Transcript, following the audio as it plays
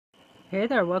Hey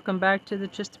there, welcome back to the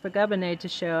Trista Pagaboneta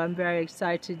show. I'm very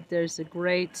excited. There's a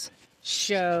great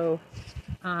show,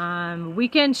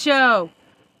 weekend show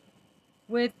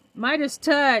with Midas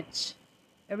Touch.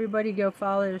 Everybody go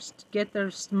follow, get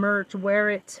their merch, wear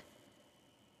it,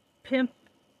 pimp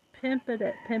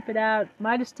it out.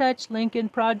 Midas Touch, Lincoln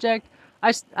Project.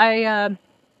 I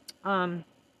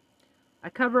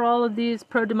cover all of these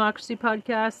pro-democracy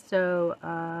podcasts,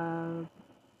 so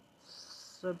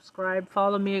subscribe,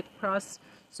 follow me across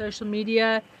social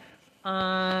media.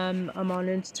 I'm on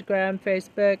Instagram,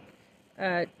 Facebook,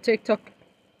 TikTok,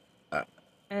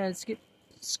 and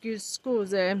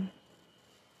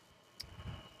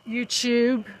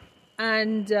YouTube,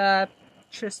 and Trista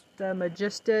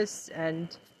Magistus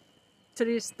and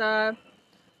Trista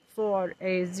for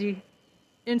AZ.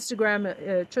 Instagram,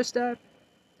 Trista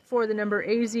for the number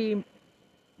AZ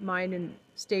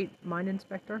State Mine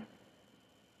Inspector.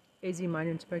 AZ Mine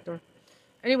Inspector.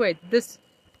 Anyway, let's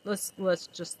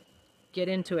just get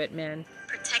into it, man.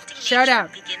 Shout out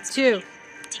to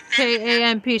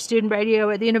KAMP Student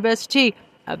Radio at the University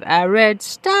of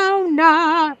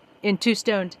Arizona in Two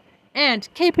Stoned, and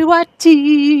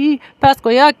KPYT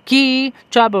Pasquayaki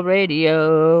Tribal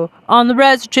Radio on the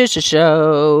Raz Tricia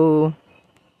Show.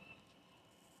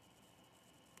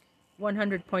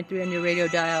 100.3 on your radio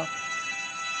dial.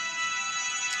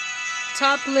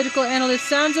 Top political analyst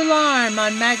sounds alarm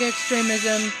on MAGA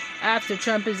extremism after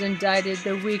Trump is indicted.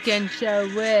 The weekend show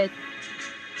with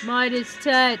Midas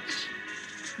Touch,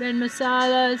 Ben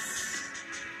Masalas,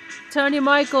 Tony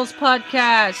Michaels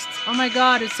podcast. Oh my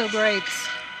God, it's so great.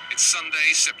 It's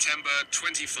Sunday, September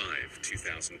 25,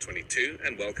 2022,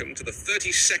 and welcome to the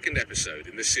 32nd episode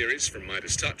in this series from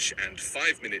Midas Touch and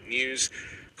 5-minute news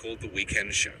called The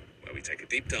Weekend Show, where we take a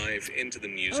deep dive into the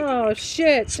news of the week. Oh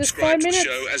shit, just 5 minutes? Subscribe to the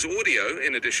show as audio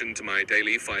in addition to my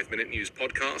daily 5-minute news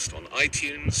podcast on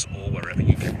iTunes or wherever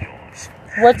you get yours.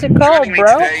 What's it called, Joining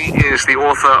bro? me today is the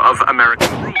author of American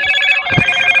Rule, a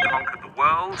nation that conquered the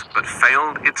world but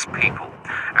failed its people,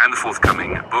 and the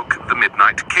forthcoming book, The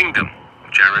Midnight Kingdom,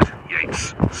 Jared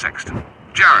Yates Sexton.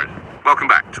 Jared, welcome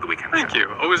back to the weekend. Thank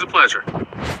you. Always a pleasure.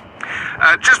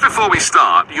 Just before we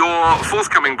start, your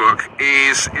forthcoming book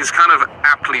is kind of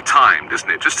aptly timed, isn't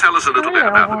it? Just tell us a little bit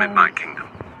about the Midnight Kingdom.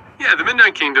 Yeah, the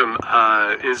Midnight Kingdom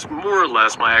is more or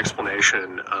less my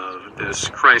explanation of this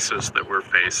crisis that we're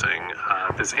facing,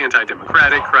 this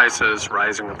anti-democratic crisis,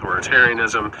 rising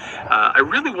authoritarianism. I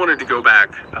really wanted to go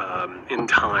back in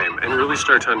time and really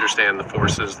start to understand the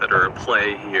forces that are at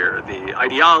play here, the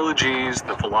ideologies,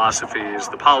 the philosophies,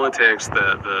 the politics,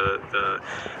 the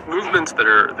movements that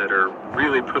are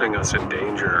really putting us in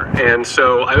danger. And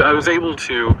so I was able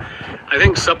to, I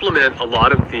think, supplement a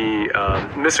lot of the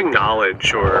missing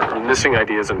knowledge or missing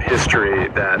ideas in history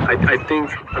that I think,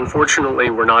 unfortunately,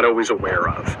 we're not always aware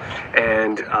of.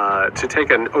 And to take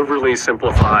an overly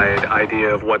simplified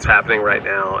idea of what's happening right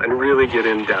now and really get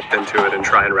in depth into it and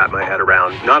try and wrap my head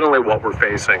around not only what we're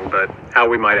facing, but how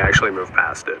we might actually move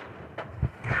past it.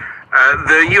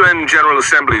 The UN General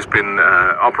Assembly has been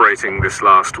operating this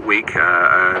last week.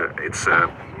 It's a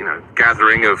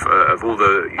gathering of all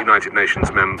the United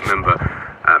Nations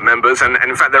members, and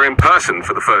in fact they're in person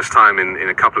for the first time in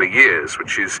a couple of years,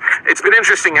 it's been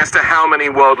interesting as to how many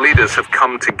world leaders have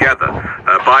come together.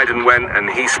 Biden went and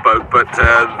he spoke, but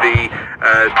the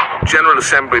General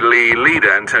Assembly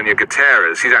leader, Antonio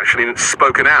Guterres, he's actually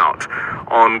spoken out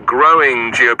on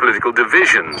growing geopolitical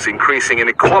divisions, increasing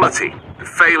inequality, the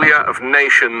failure of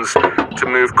nations to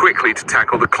move quickly to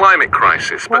tackle the climate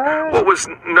crisis. But what was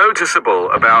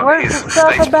noticeable about his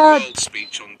State of the World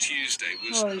speech on Tuesday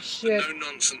was the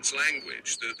no-nonsense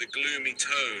language, the gloomy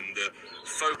tone, the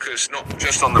focus not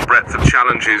just on the breadth of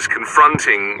challenges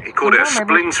confronting, he called it a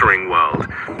splintering world,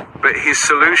 but his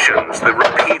solutions, the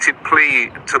repeated plea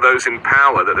to those in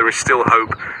power that there is still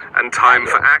hope and time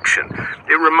for action.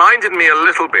 It reminded me a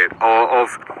little bit of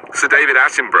Sir David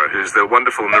Attenborough, who's the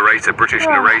wonderful narrator, British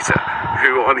narrator,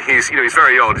 who on his, he's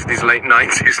very old, he's in his late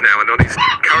 90s now, and on his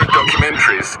current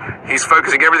documentaries, he's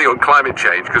focusing everything on climate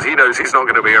change because he knows he's not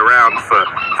going to be around for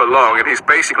long, and he's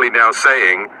basically now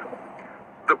saying,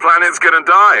 the planet's going to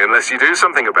die unless you do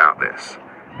something about this.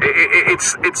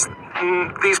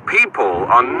 These people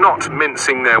are not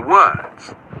mincing their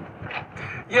words.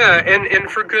 Yeah, and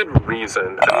for good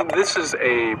reason. I mean, this is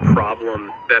a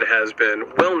problem that has been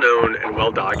well known and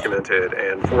well documented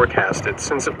and forecasted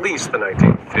since at least the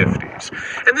 1950s.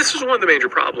 And this is one of the major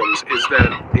problems, is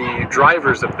that the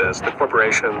drivers of this, the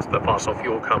corporations, the fossil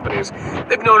fuel companies,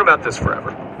 they've known about this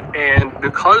forever. And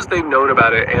because they've known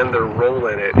about it and their role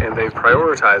in it, and they've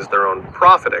prioritized their own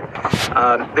profiting,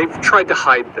 they've tried to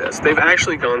hide this. They've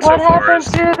actually gone so far as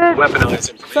to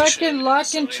weaponize information. Fucking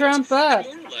locking Trump up.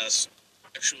 More or less,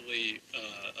 actually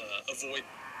avoid.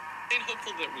 I'm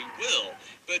hopeful that we will,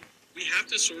 but we have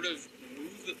to sort of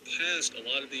move past a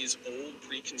lot of these old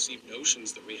preconceived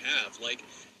notions that we have, like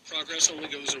progress only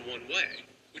goes in one way.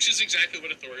 Which is exactly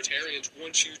what authoritarians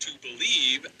want you to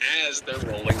believe as they're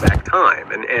rolling back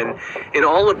time. And in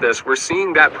all of this, we're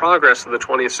seeing that progress of the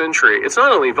 20th century. It's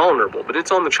not only vulnerable, but it's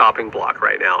on the chopping block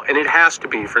right now. And it has to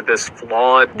be for this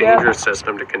flawed, dangerous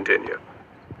system to continue.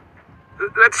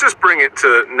 Let's just bring it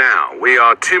to now. We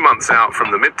are 2 months out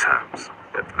from the midterms.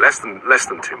 Less than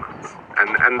 2 months.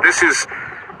 And this is...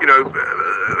 You know,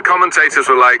 commentators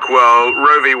were like, well,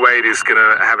 Roe v. Wade is going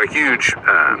to have a huge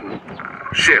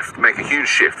shift, make a huge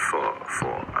shift for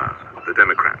the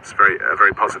Democrats, a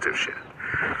very positive shift.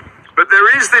 But there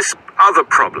is this other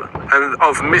problem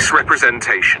of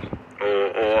misrepresentation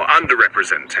or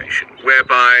underrepresentation,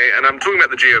 whereby, and I'm talking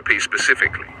about the GOP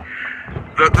specifically,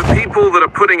 the people that are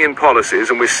putting in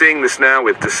policies, and we're seeing this now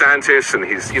with DeSantis, and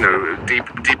he's,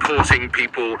 deporting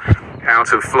people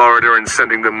out of Florida and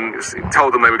sending them,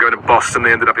 told them they were going to Boston,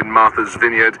 they ended up in Martha's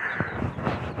Vineyard.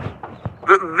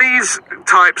 These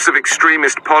types of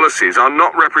extremist policies are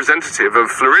not representative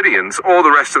of Floridians or the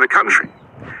rest of the country.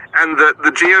 And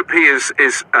the GOP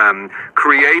is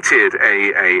created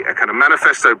a kind of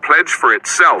manifesto pledge for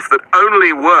itself that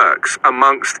only works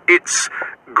amongst its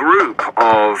group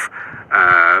of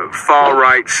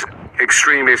far-right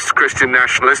extremist Christian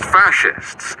nationalist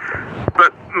fascists.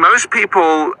 But most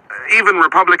people, even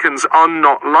Republicans, are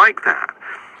not like that.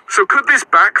 So could this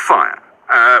backfire?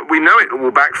 We know it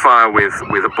will backfire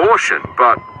with abortion,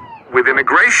 but with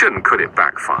immigration, could it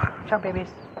backfire? Trump babies.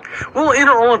 Well, in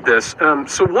all of this,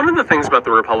 so one of the things about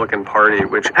the Republican Party,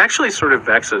 which actually sort of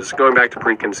vexes, going back to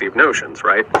preconceived notions,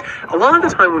 right? A lot of the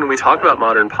time when we talk about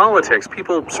modern politics,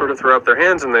 people sort of throw up their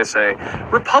hands and they say,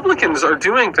 Republicans are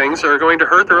doing things that are going to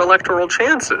hurt their electoral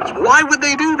chances. Why would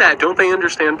they do that? Don't they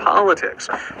understand politics?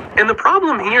 And the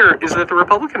problem here is that the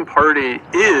Republican Party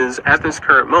is, at this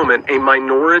current moment, a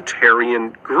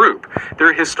minoritarian group.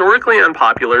 They're historically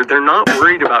unpopular. They're not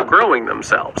worried about growing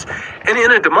themselves. And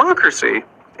in a democracy,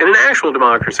 in an actual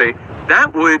democracy,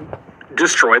 that would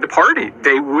destroy the party.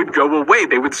 They would go away.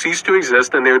 They would cease to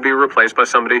exist, and they would be replaced by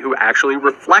somebody who actually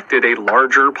reflected a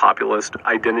larger populist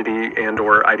identity and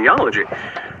or ideology.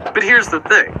 But here's the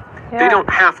thing. They don't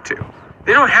have to.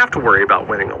 They don't have to worry about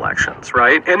winning elections,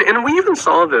 right? And we even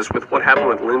saw this with what happened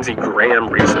with Lindsey Graham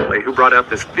recently, who brought out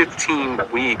this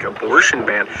 15-week abortion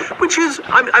ban, which is,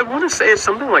 I want to say it's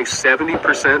something like 70%,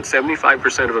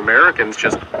 75% of Americans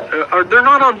just, they're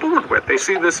not on board with. They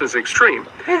see this as extreme.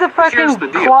 He's a fucking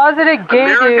closeted gay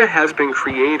dude. America has been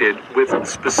created with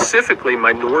specifically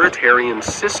minoritarian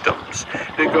systems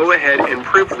that go ahead and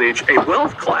privilege a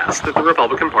wealth class that the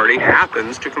Republican Party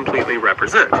happens to completely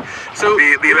represent. So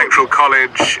the electoral college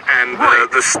and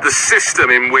the system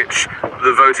in which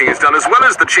the voting is done, as well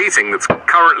as the cheating that's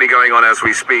currently going on as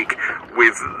we speak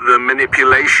with the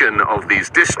manipulation of these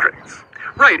districts.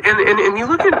 Right, and you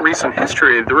look at recent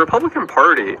history, the Republican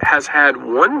Party has had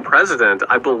one president,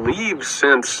 I believe,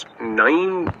 since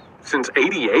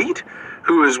 88,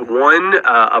 who has won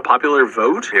a popular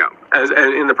vote as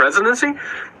in the presidency.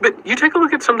 But you take a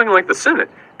look at something like the Senate.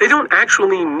 They don't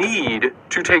actually need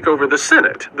to take over the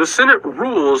Senate. The Senate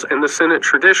rules and the Senate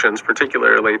traditions,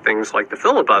 particularly things like the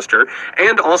filibuster,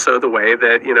 and also the way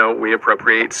that, we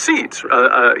appropriate seats.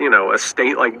 A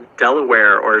state like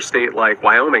Delaware or a state like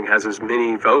Wyoming has as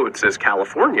many votes as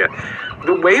California.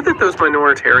 The way that those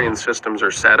minoritarian systems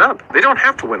are set up, they don't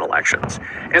have to win elections.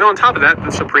 And on top of that,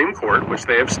 the Supreme Court, which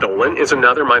they have stolen, is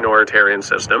another minoritarian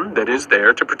system that is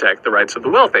there to protect the rights of the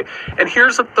wealthy. And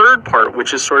here's a third part,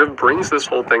 which is sort of brings this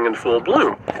whole thing in full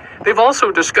bloom. They've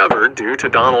also discovered, due to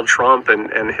Donald Trump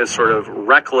and his sort of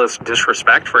reckless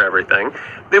disrespect for everything,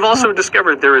 they've also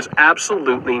discovered there is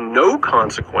absolutely no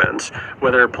consequence,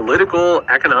 whether political,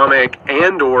 economic,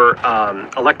 and or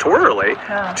electorally,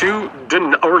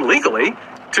 or legally,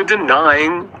 to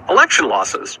denying election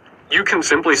losses. You can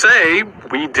simply say,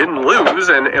 we didn't lose,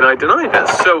 and I deny this.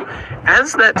 So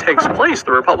as that takes place,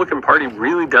 the Republican Party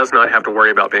really does not have to worry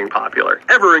about being popular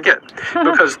ever again,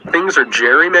 because things are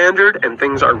gerrymandered and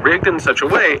things are rigged in such a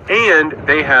way, and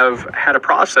they have had a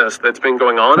process that's been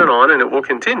going on, and it will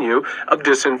continue, of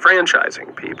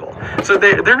disenfranchising people. So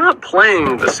they're not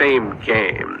playing the same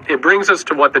game. it brings us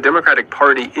to what the Democratic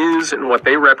Party is and what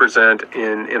they represent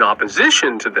in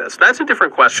opposition to this. That's a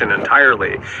different question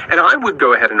entirely. And I would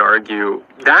go ahead and argue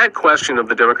that question of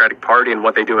the Democratic Party and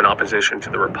what they do in opposition to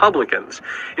the Republicans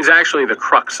is actually the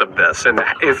crux of this, and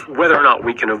if whether or not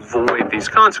we can avoid these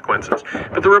consequences.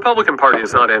 But the Republican Party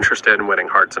is not interested in winning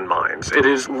hearts and minds. It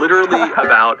is literally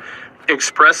about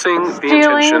expressing the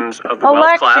intentions of the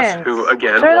wealth class, who,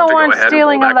 again, want to go ahead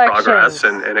and roll back progress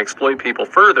and exploit people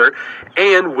further,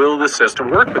 and will the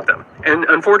system work with them? And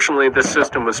unfortunately, this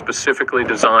system was specifically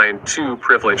designed to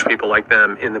privilege people like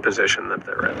them in the position that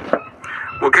they're in.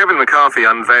 Well, Kevin McCarthy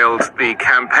unveiled the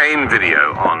campaign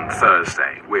video on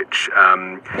Thursday, which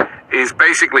is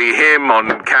basically him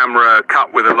on camera,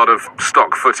 cut with a lot of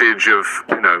stock footage of,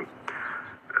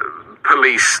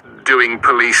 police doing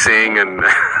policing, and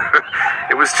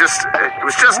it was just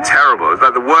terrible. It was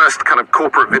like the worst kind of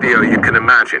corporate video you can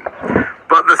imagine.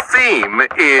 But the theme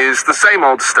is the same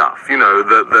old stuff,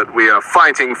 that we are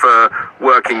fighting for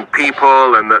working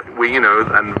people, and that we,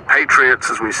 and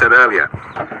patriots, as we said earlier.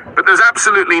 But there's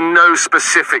absolutely no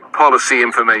specific policy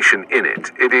information in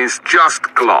it. It is just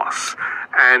gloss.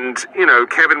 And,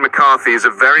 Kevin McCarthy is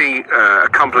a very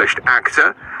accomplished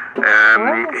actor.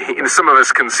 Some of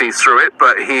us can see through it,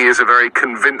 but he is a very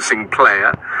convincing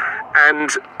player. And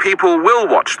people will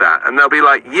watch that, and they'll be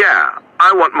like, yeah,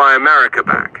 I want my America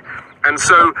back. And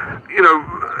so,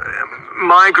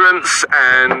 migrants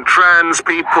and trans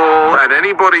people and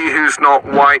anybody who's not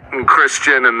white and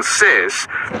Christian and cis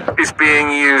is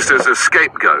being used as a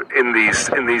scapegoat in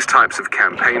these types of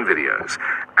campaign videos.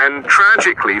 And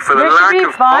tragically, for the lack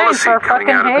of policy coming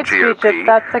out of the GOP, if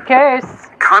that's the case,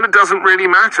 kind of doesn't really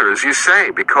matter, as you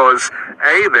say, because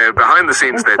A, they're behind the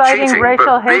scenes, they're cheating,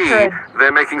 but B,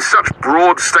 they're making such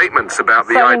broad statements about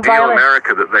the ideal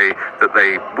America that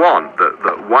they want,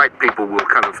 that white people will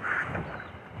kind of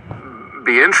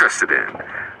be interested in,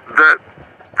 that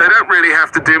they don't really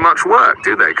have to do much work,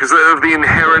 do they? Because of the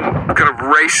inherent kind of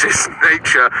racist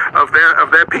nature of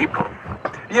their people.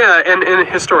 Yeah, and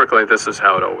historically, this is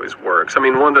how it always works. I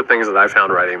mean, one of the things that I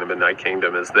found writing The Midnight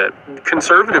Kingdom is that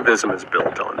conservatism is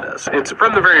built on this. It's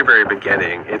from the very, very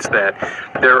beginning. It's that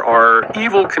there are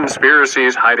evil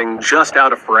conspiracies hiding just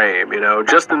out of frame,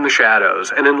 just in the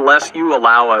shadows. And unless you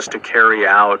allow us to carry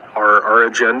out our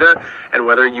agenda, and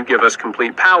whether you give us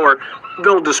complete power,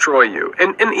 they'll destroy you.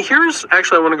 And here's,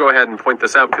 actually, I want to go ahead and point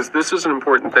this out, because this is an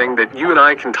important thing that you and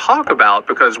I can talk about,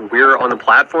 because we're on the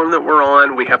platform that we're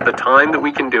on, we have the time that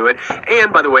we can do it,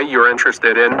 and, by the way, you're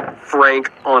interested in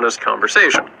frank, honest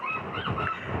conversation.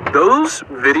 Those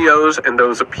videos and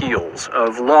those appeals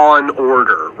of law and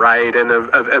order, right, and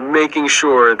of making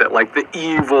sure that, the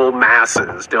evil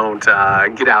masses don't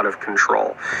get out of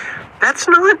control, that's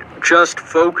not just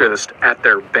focused at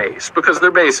their base, because their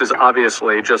base is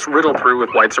obviously just riddled through with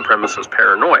white supremacist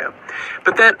paranoia.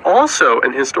 But that also,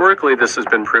 and historically this has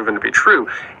been proven to be true,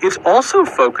 it's also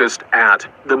focused at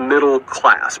the middle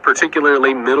class,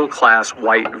 particularly middle class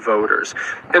white voters.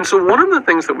 And so one of the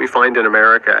things that we find in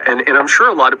America, and I'm sure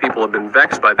a lot of people have been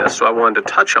vexed by this, so I wanted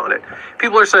to touch on it.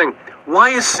 People are saying, why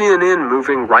is CNN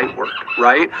moving rightward,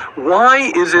 right?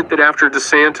 Why is it that after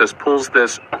DeSantis pulls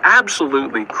this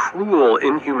absolutely cruel,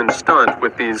 inhuman stunt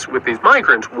with these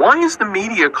migrants, why is the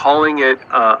media calling it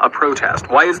a protest?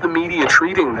 Why is the media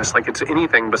treating this like it's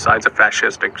anything besides a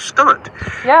fascistic stunt?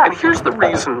 Yeah. And here's the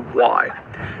reason why.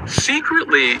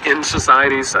 Secretly, in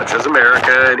societies such as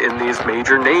America and in these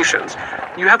major nations,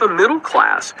 you have a middle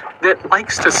class that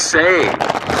likes to say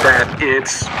that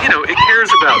it's, it cares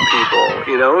about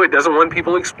people, it doesn't want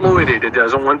people exploited, it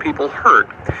doesn't want people hurt.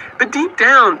 But deep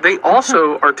down, they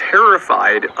also are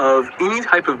terrified of any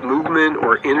type of movement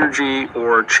or energy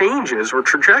or changes or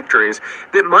trajectories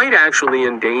that might actually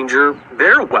endanger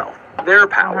their wealth, their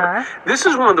power. This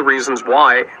is one of the reasons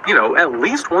why, at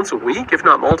least once a week, if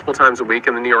not multiple times a week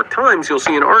in the New York Times, you'll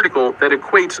see an article that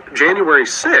equates January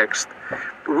 6th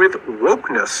with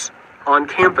wokeness on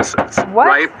campuses,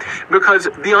 right? Because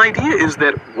the idea is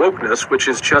that wokeness, which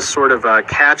is just sort of a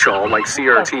catch-all, like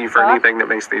CRT for anything that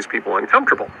makes these people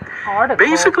uncomfortable.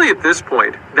 Basically, at this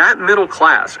point, that middle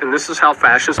class, and this is how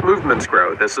fascist movements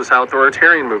grow, this is how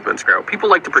authoritarian movements grow. People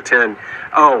like to pretend,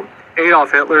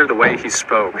 Adolf Hitler, the way he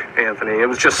spoke, Anthony, it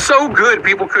was just so good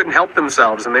people couldn't help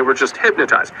themselves and they were just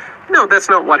hypnotized. No, that's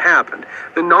not what happened.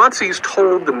 The Nazis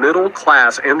told the middle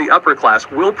class and the upper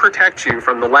class, we'll protect you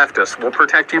from the leftists, we'll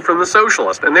protect you from the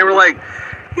socialists. And they were like,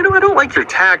 I don't like your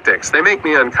tactics. They make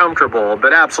me uncomfortable,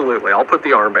 but absolutely, I'll put the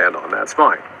armband on, that's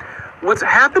fine. what's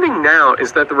happening now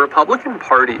is that the Republican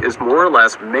Party is more or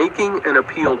less making an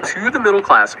appeal to the middle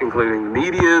class, including the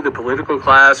media, the political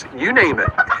class, you name it.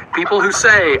 People who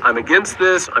say, I'm against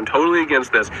this, I'm totally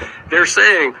against this. They're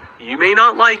saying, you may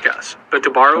not like us, but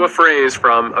to borrow a phrase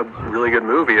from a really good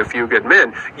movie, A Few Good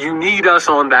Men, you need us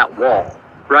on that wall.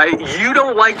 Right? You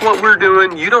don't like what we're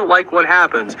doing, you don't like what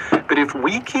happens, but if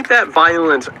we keep that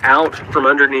violence out from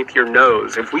underneath your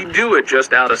nose, if we do it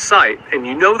just out of sight, and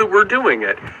you know that we're doing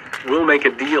it, we'll make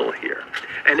a deal here.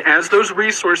 And as those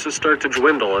resources start to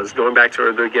dwindle, as going back to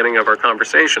the beginning of our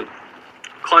conversation,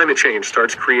 climate change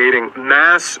starts creating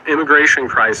mass immigration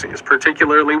crises,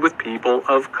 particularly with people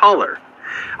of color.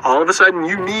 All of a sudden,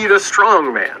 you need a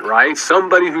strong man, right?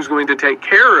 Somebody who's going to take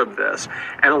care of this.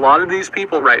 And a lot of these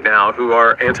people right now who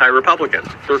are anti-Republican,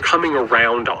 they're coming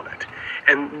around on it.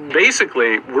 And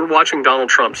basically, we're watching Donald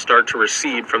Trump start to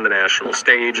recede from the national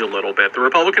stage a little bit. The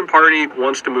Republican Party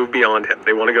wants to move beyond him.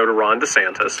 They want to go to Ron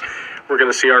DeSantis. We're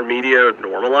going to see our media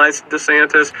normalize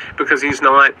DeSantis because he's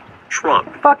not Trump.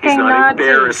 He's not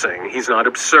embarrassing. He's not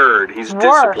absurd. He's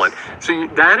disciplined. So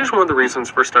that is one of the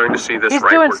reasons we're starting to see this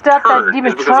rightward turn.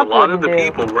 Is because a lot of the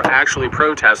people were actually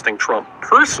protesting Trump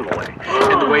personally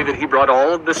in the way that he brought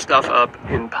all of this stuff up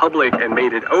in public and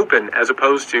made it open, as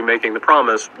opposed to making the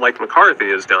promise, like McCarthy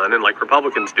has done and like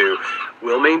Republicans do,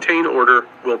 we'll maintain order,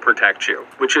 we'll protect you,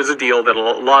 which is a deal that a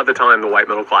lot of the time the white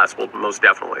middle class will most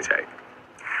definitely take.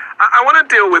 I want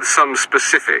to deal with some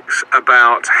specifics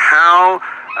about how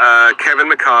Kevin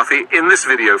McCarthy, in this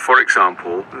video, for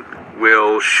example,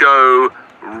 will show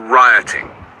rioting.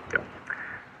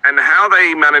 And how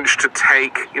they managed to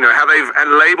take, how they've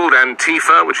labeled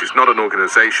Antifa, which is not an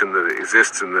organization that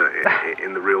exists in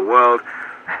the real world,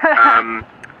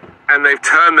 and they've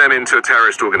turned them into a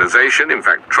terrorist organization. In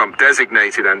fact, Trump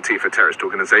designated Antifa a terrorist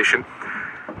organization.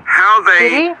 How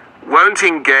they won't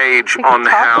engage on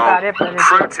how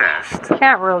protest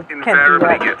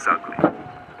invariably gets ugly.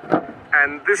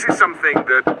 And this is something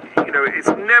that, it's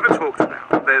never talked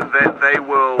about. They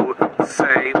will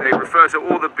say, they refer to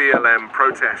all the BLM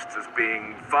protests as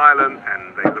being violent,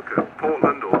 and they look at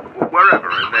Portland or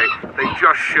wherever, and they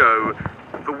just show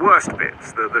the worst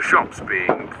bits, the shops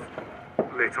being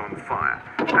lit on fire.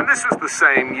 And this was the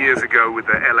same years ago with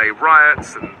the LA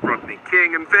riots and Rodney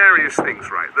King and various things,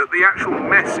 right? That the actual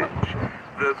message,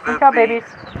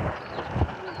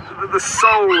 the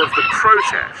soul of the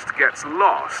protest gets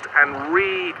lost and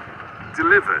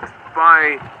re-delivered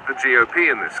by the GOP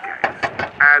in this case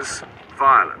as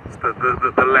violence, that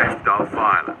the left are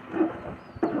violent.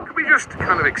 Could we just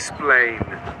kind of explain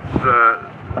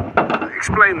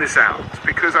this out?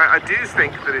 Because I do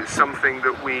think that it's something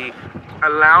that we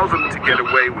allow them to get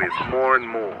away with more and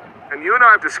more. And you and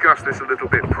I have discussed this a little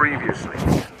bit previously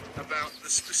about the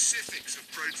specifics of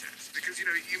protests. Because,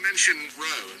 you mentioned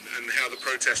Roe and how the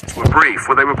protests were brief.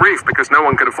 Well, they were brief because no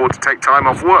one could afford to take time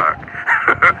off work.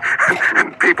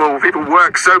 And people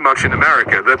work so much in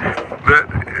America that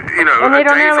a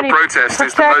day for protest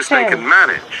is the most they can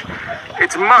manage.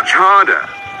 It's much harder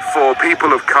for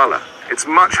people of color. It's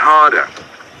much harder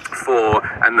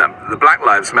and the Black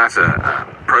Lives Matter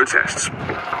protests,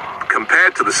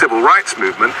 compared to the civil rights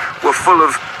movement, were full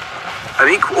of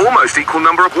an almost equal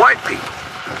number of white people.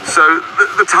 So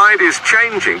the tide is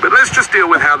changing. But let's just deal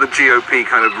with how the GOP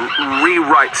kind of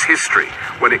rewrites history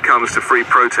when it comes to free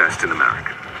protest in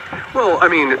America. Well,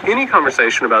 any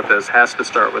conversation about this has to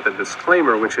start with a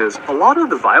disclaimer, which is a lot of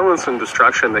the violence and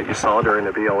destruction that you saw during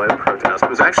the BLM protest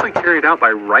was actually carried out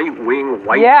by right-wing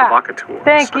white provocateurs.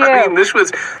 Thank you. This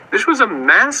was a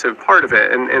massive part of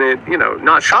it, and it,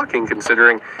 not shocking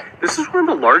considering this is one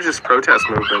of the largest protest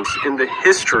movements in the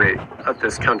history of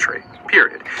this country,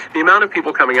 period. The amount of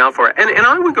people coming out for it. And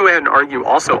I would go ahead and argue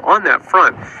also on that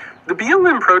front, the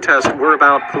BLM protests were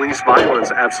about police violence,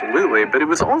 absolutely, but it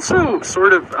was also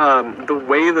sort of the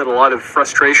way that a lot of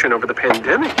frustration over the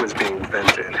pandemic was being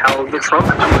vented, how the Trump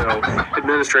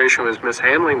administration was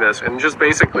mishandling this and just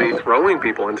basically throwing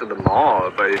people into the maw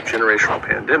of a generational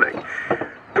pandemic.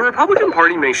 The Republican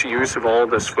Party makes use of all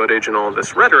this footage and all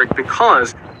this rhetoric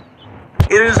because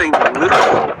it is a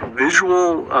literal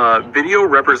visual video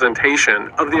representation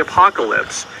of the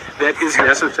apocalypse that is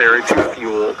necessary to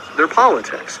fuel their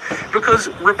politics. Because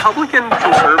Republican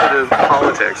conservative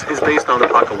politics is based on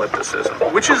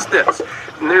apocalypticism, which is this.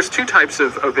 And there's two types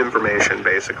of information,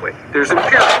 basically. There's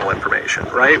empirical information,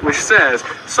 right, which says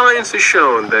science has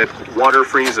shown that water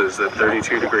freezes at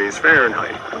 32 degrees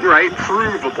Fahrenheit, right?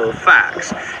 Provable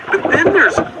facts. But then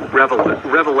there's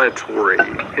revelatory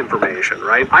information,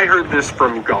 right? I heard this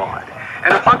from God.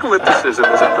 And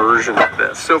apocalypticism is a version of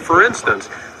this. So, for instance,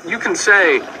 you can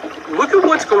say, look at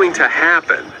what's going to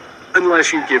happen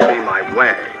unless you give me my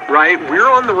way, right? We're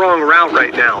on the wrong route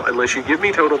right now. Unless you give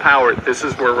me total power, this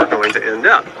is where we're going to end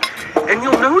up. And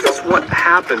you'll notice what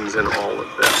happens in all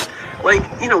of this. Like,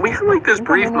 we had like this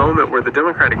brief moment where the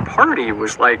Democratic Party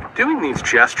was like doing these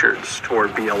gestures toward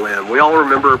BLM. We all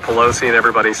remember Pelosi and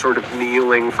everybody sort of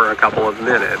kneeling for a couple of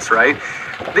minutes, right?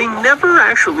 They never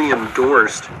actually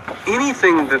endorsed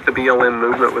anything that the BLM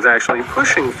movement was actually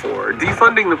pushing for.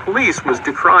 Defunding the police was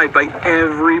decried by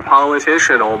every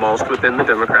politician almost within the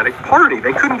Democratic Party.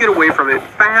 They couldn't get away from it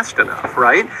fast enough,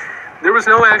 right? There was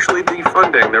no actually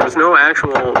defunding. There was no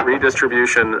actual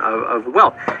redistribution of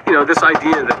wealth. This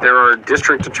idea that there are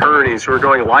district attorneys who are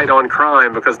going light on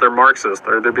crime because they're Marxist,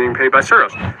 or they're being paid by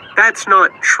Soros. That's not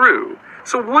true.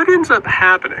 So what ends up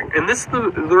happening, and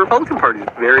the Republican Party is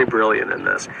very brilliant in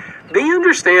this, they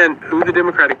understand who the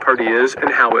Democratic Party is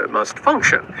and how it must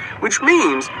function, which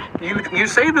means you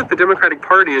say that the Democratic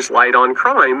Party is light on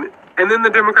crime, and then the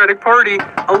Democratic Party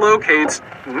allocates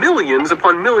millions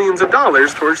upon millions of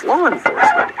dollars towards law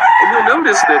enforcement. And you'll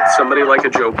notice that somebody like a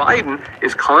Joe Biden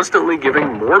is constantly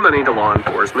giving more money to law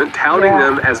enforcement, touting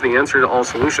them as the answer to all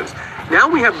solutions. Now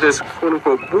we have this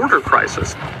quote-unquote border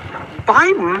crisis.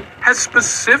 Biden has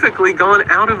specifically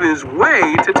gone out of his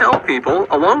way to tell people,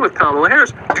 along with Kamala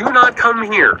Harris, do not come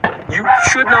here. You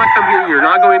should not come here. You're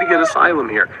not going to get asylum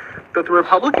here. But the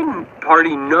Republican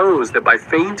Party knows that by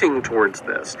feinting towards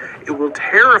this, it will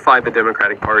terrify the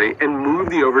Democratic Party and move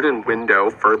the Overton window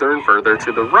further and further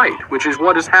to the right, which is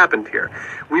what has happened here.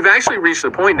 We've actually reached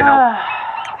the point now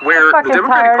where the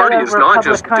Democratic Party is not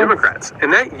just Democrats.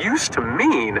 And that used to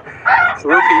mean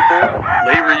poor people,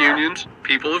 labor unions,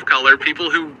 people of color, people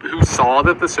who saw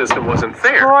that the system wasn't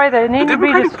fair. They need the to be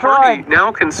Democratic destroyed. Party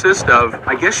now consists of,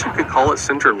 I guess you could call it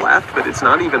center-left, but it's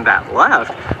not even that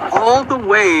left, all the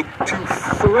way to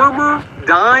former,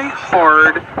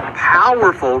 die-hard,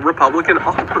 powerful Republican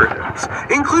operatives,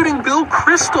 including Bill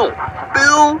Kristol.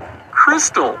 Bill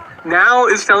Kristol now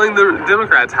is telling the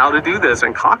Democrats how to do this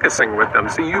and caucusing with them.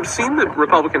 So you've seen the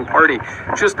Republican Party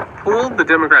just pull the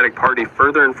Democratic Party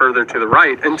further and further to the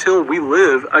right until we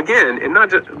live, again, in not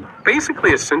just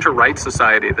basically a center-right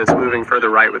society that's moving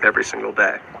further right with every single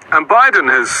day. And Biden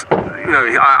has,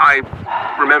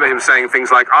 I remember him saying things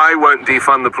like, I won't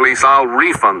defund the police, I'll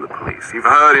refund the police. You've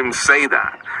heard him say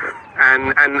that.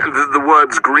 And the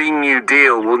words Green New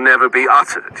Deal will never be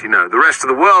uttered. The rest of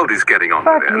the world is getting on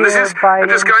with it. And this is, and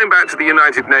just going back to the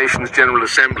United Nations General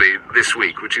Assembly this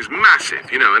week, which is massive,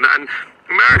 and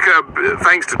America,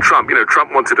 thanks to Trump,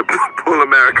 Trump wanted to pull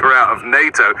America out of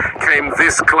NATO, came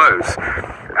this close.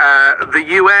 The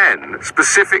UN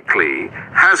specifically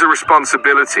has a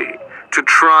responsibility to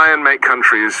try and make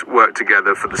countries work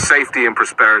together for the safety and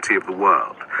prosperity of the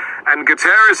world. And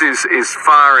Guterres is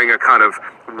firing a kind of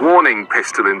warning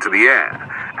pistol into the air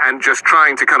and just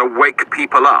trying to kind of wake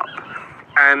people up.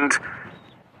 And,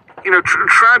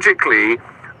 tragically,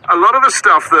 a lot of the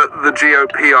stuff that the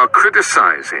GOP are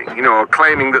criticizing, or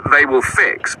claiming that they will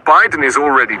fix, Biden is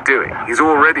already doing. He's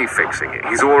already fixing it.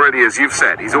 He's already, as you've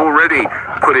said, he's already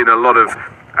put in a lot of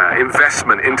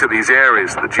investment into these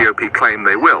areas that the GOP claim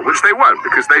they will, which they won't,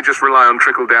 because they just rely on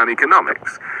trickle-down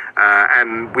economics.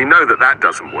 And we know that that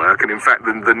doesn't work. And in fact,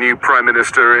 the new Prime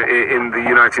Minister in the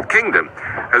United Kingdom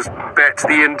has bet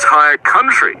the entire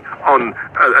country on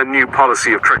a new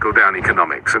policy of trickle-down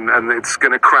economics. And it's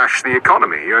going to crash the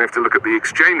economy. You have to look at the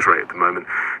exchange rate at the moment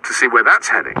to see where that's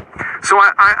heading. So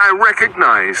I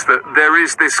recognize that there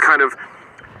is this kind of,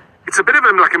 it's a bit of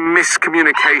like a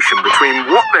miscommunication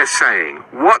between what they're saying,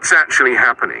 what's actually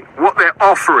happening, what their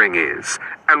offering is,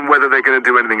 and whether they're going to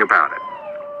do anything about it.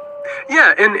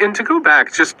 Yeah, and to go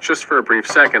back just for a brief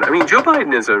second, I mean, Joe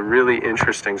Biden is a really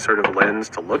interesting sort of lens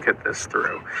to look at this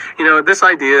through. This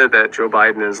idea that Joe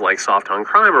Biden is like soft on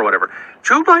crime or whatever.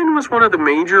 Joe Biden was one of the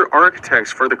major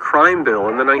architects for the crime bill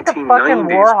in the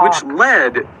 1990s, which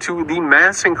led to the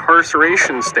mass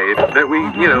incarceration state that we,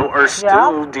 are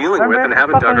still dealing with and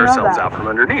haven't dug ourselves out from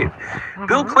underneath.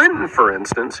 Bill Clinton, for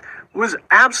instance, was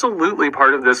absolutely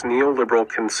part of this neoliberal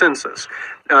consensus.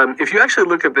 If you actually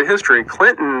look at the history,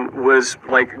 Clinton was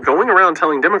like going around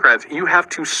telling Democrats, you have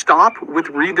to stop with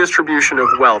redistribution of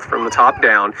wealth from the top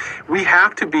down. We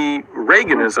have to be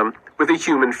Reaganism with a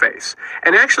human face.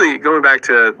 And actually, going back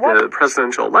to the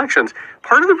presidential elections,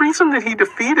 part of the reason that he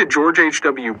defeated George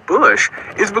H.W. Bush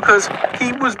is because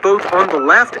he was both on the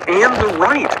left and the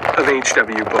right of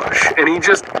H.W. Bush. And he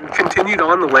just continued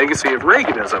on the legacy of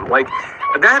Reaganism. Like,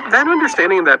 that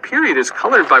understanding of that period is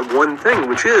colored by one thing,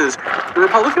 which is the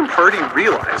Republican Party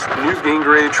realized, Newt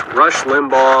Gingrich, Rush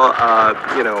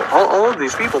Limbaugh, all of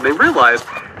these people, they realized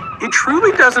it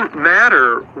truly doesn't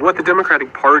matter what the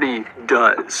Democratic Party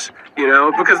does.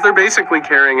 because they're basically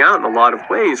carrying out in a lot of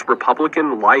ways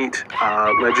Republican light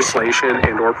legislation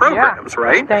and or programs,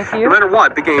 right? Thank you. No matter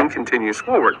what, the game continues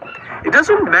forward. It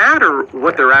doesn't matter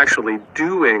what they're actually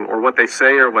doing or what they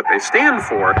say or what they stand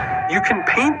for. You can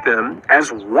paint them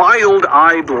as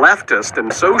wild-eyed leftist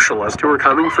and socialist who are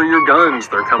coming for your guns,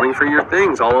 they're coming for your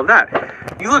things, all of that.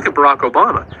 You look at Barack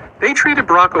Obama. They treated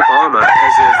Barack Obama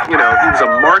as if, he was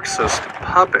a Marxist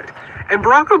puppet. And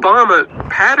Barack Obama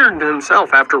patterned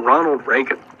himself after Ronald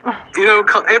Reagan.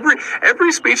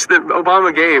 Every speech that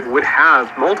Obama gave would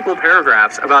have multiple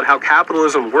paragraphs about how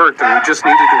capitalism worked and we just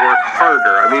needed to work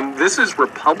harder. I mean, this is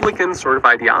Republican sort of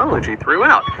ideology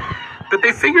throughout. But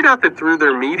they figured out that through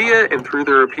their media and through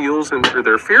their appeals and through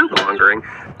their fear-mongering,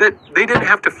 that they didn't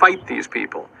have to fight these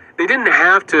people. They didn't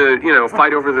have to,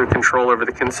 fight over the control over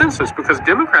the consensus because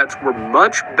Democrats were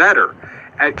much better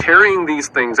at carrying these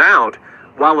things out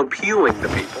while appealing to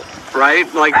people, right?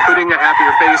 Like putting a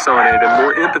happier face on it and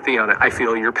more empathy on it. I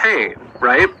feel your pain,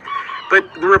 right?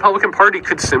 But the Republican Party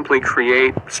could simply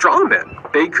create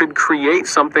strongmen. They could create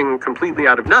something completely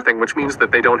out of nothing, which means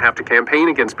that they don't have to campaign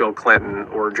against Bill Clinton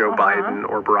or Joe Biden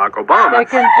or Barack Obama.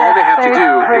 All they have to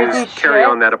do is carry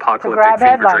on that apocalyptic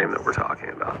fever dream that we're talking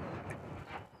about.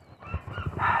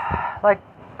 Like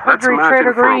let's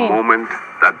imagine for a moment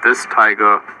that this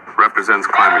tiger represents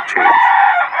climate change,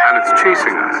 and it's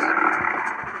chasing us.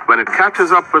 When it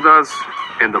catches up with us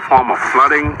in the form of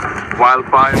flooding,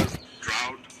 wildfires,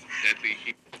 drought, deadly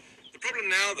heat. The problem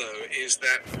now, though, is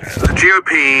that the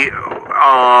GOP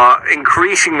are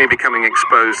increasingly becoming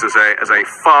exposed as a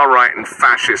far-right and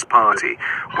fascist party,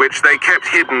 which they kept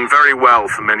hidden very well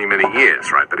for many, many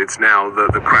years, right? But it's now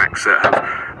the cracks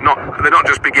they're not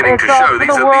just beginning to show. These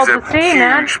are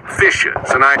huge fissures,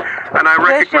 and I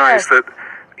recognise that.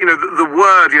 The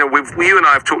word, you and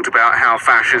I have talked about how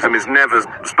fascism is never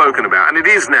spoken about, and it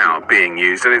is now being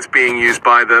used, and it's being used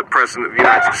by the President of the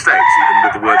United States, even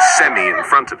with the word semi in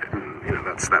front of it. And,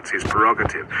 that's his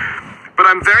prerogative. But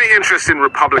I'm very interested in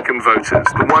Republican voters,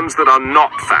 the ones that are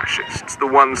not fascists, the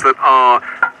ones that are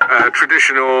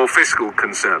traditional fiscal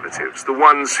conservatives, the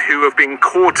ones who have been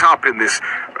caught up in this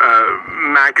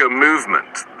MAGA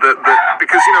movement.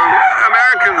 Because,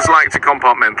 Americans like to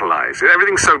compartmentalize.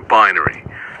 Everything's so binary.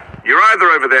 You're either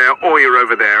over there or you're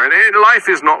over there. And life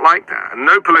is not like that. And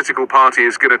no political party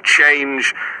is going to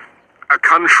change a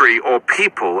country or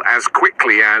people as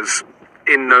quickly as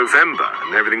in November.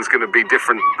 And everything's going to be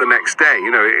different the next day.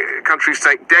 Countries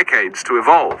take decades to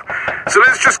evolve. So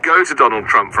let's just go to Donald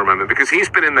Trump for a moment, because he's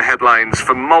been in the headlines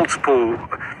for multiple,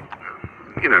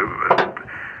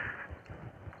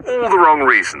 all the wrong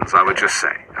reasons, I would just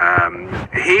say.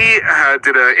 He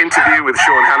did an interview with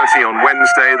Sean Hannity on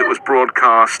Wednesday that was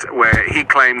broadcast, where he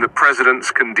claimed that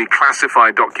presidents can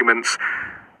declassify documents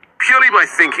purely by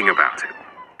thinking about it.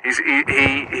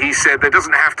 He said there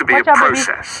doesn't have to be a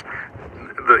process.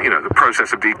 The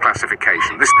process of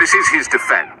declassification. This is his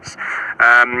defense.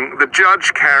 The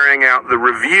judge carrying out the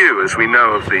review, as we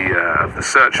know, of the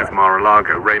search of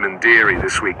Mar-a-Lago, Raymond Deary,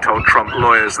 this week told Trump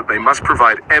lawyers that they must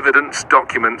provide evidence,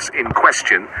 documents in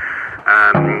question,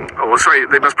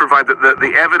 they must provide that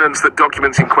the evidence that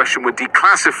documents in question were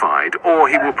declassified, or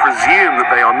he will presume that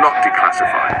they are not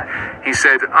declassified. He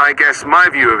said, I guess my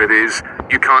view of it is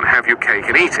you can't have your cake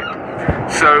and eat it.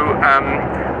 So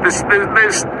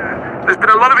there's been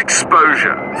a lot of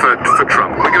exposure for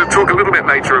Trump. We're going to talk a little bit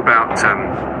later about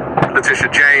Letitia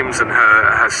James and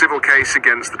her civil case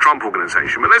against the Trump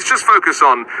Organization. But let's just focus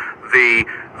on the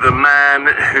man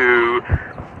who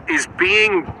is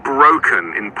being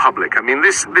broken in public. I mean,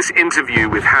 this interview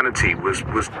with Hannity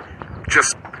was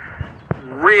just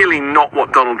really not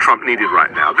what Donald Trump needed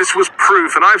right now. This was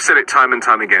proof, and I've said it time and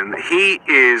time again, that he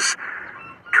is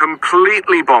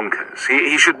completely bonkers.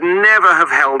 He should never have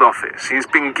held office. He's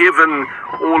been given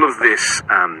all of this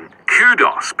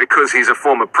kudos because he's a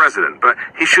former president, but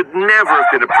he should never have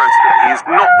been a president. He's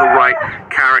not the right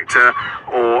character,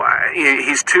 or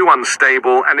he's too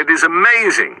unstable, and it is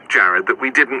amazing, Jared, that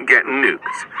we didn't get nuked.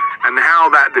 And how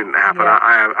that didn't happen,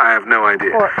 I have no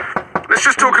idea. Let's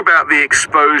just talk about the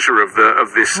exposure of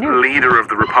this leader of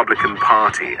the Republican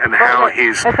Party and how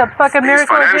his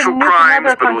financial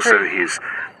crimes, but also his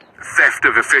theft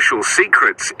of official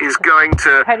secrets is going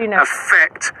to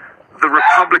affect the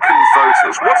Republican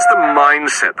voters. What's the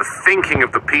mindset, the thinking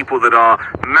of the people that are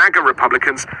MAGA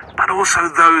Republicans, but also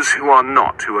those who are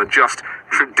not, who are just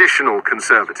traditional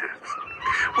conservatives?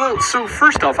 Well, so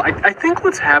first off, I think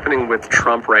what's happening with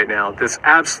Trump right now, this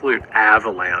absolute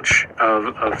avalanche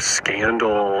of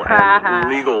scandal and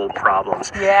legal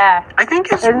problems, I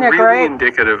think is really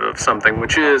indicative of something,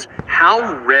 which is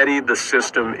how ready the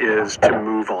system is to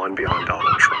move on beyond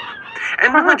Donald Trump.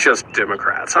 And not just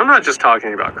Democrats. I'm not just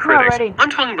talking about critics. I'm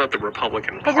talking about the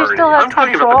Republican Party. I'm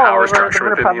talking about the power structure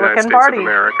within the United States of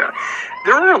America.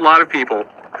 There are a lot of people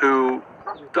who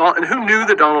knew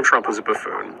that Donald Trump was a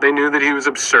buffoon. They knew that he was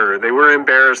absurd. They were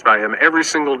embarrassed by him. Every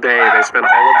single day, they spent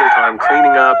all of their time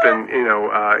cleaning up and,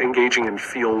 engaging in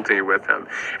fealty with him.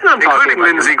 And I'm including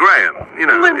Lindsey Graham.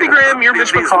 Lindsey Graham, your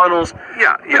Mitch McConnell's.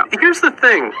 Yeah. But here's the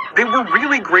thing. They were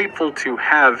really grateful to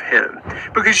have him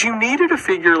because you needed a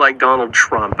figure like Donald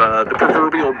Trump, the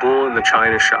proverbial bull in the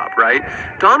china shop,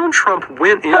 right? Donald Trump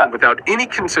went in without any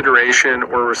consideration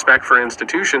or respect for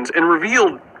institutions and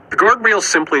revealed the guardrails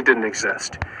simply didn't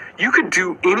exist. You could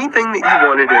do anything that you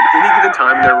wanted at any given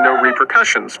time. There were no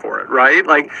repercussions for it, right?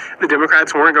 Like, the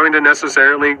Democrats weren't going to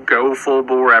necessarily go full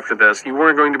bore after this. You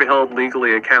weren't going to be held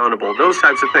legally accountable, those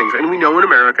types of things. And we know in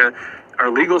America, our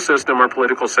legal system, our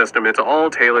political system, it's all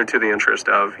tailored to the interest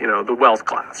of, the wealth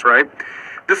class, right?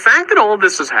 The fact that all of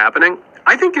this is happening,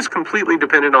 I think, is completely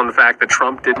dependent on the fact that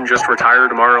Trump didn't just retire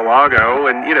to Mar-a-Lago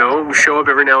and, show up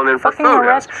every now and then for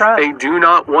photos. They do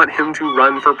not want him to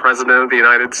run for president of the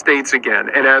United States again.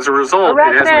 And as a result,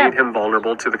 it has made him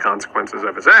vulnerable to the consequences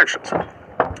of his actions.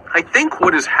 I think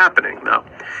what is happening, though,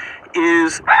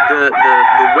 is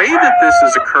the way that this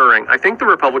is occurring. I think the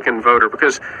Republican voter,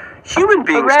 because human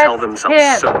beings tell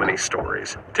themselves so many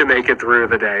stories to make it through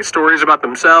the day. Stories about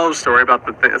themselves, stories about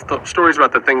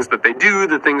the things that they do,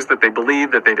 the things that they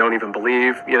believe that they don't even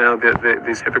believe,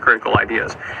 these hypocritical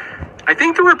ideas. I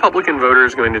think the Republican voter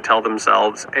is going to tell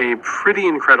themselves a pretty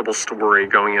incredible story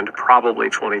going into probably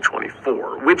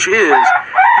 2024, which is,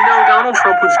 Donald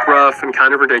Trump was gruff and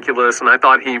kind of ridiculous, and I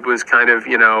thought he was kind of,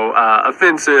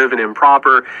 offensive and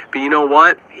improper, but you know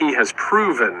what? He has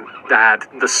proven that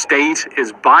the state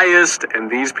is biased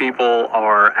and these people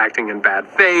are acting in bad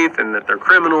faith and that they're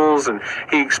criminals, and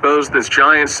he exposed this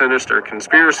giant sinister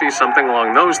conspiracy, something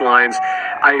along those lines.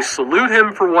 I salute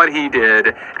him for what he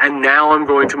did, and now I'm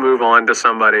going to move on to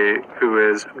somebody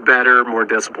who is better, more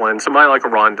disciplined, somebody like a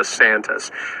Ron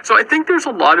DeSantis. So I think there's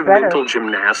a lot of mental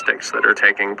gymnastics that are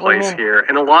taking place here,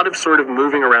 and a lot of sort of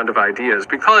moving around of ideas,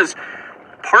 because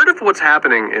part of what's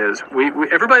happening is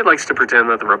everybody likes to pretend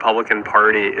that the Republican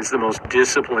Party is the most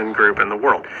disciplined group in the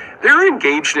world. They're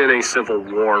engaged in a civil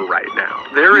war right now.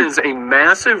 There is a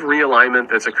massive realignment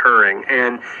that's occurring.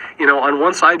 And, on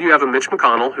one side you have a Mitch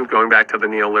McConnell, who, going back to the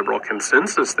neoliberal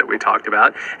consensus that we talked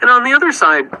about, and on the other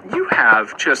side you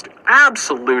have just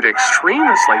absolute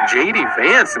extremists like J.D.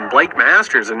 Vance and Blake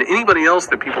Masters and anybody else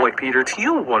that people like Peter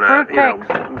Thiel want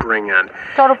to, bring in.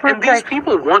 And these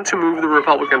people want to move the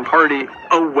Republican Party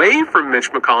away from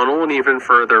Mitch McConnell and even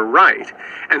further right.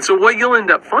 And so what you'll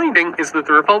end up finding is that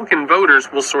the Republican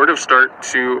voters will sort of start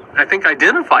to, I think,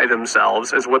 identify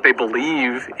themselves as what they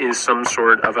believe is some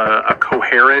sort of a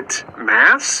coherent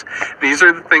mass. These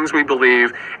are the things we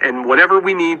believe, and whatever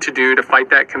we need to do to fight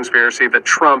that conspiracy that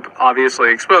Trump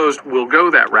obviously exposed, we'll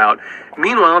go that route.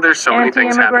 Meanwhile, there's so many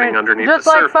things happening underneath the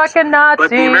surface. Fucking Nazis. But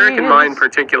the American mind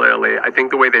particularly, I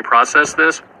think the way they process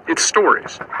this, it's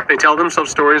stories. They tell themselves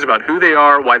stories about who they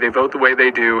are, why they vote the way they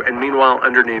do, and meanwhile,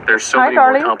 underneath, there's so many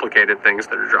more complicated things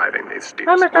that are driving these deals.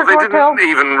 Well, they didn't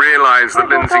even realize that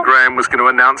Lindsey Graham was going to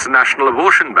announce a national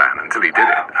abortion ban until he did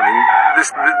it. I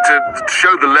mean, to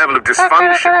show the level of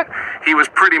dysfunction, he was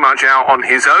pretty much out on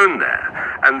his own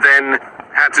there, and then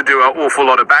had to do an awful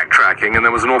lot of backtracking, and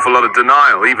there was an awful lot of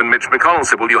denial. Even Mitch McConnell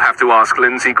said, well, you'll have to ask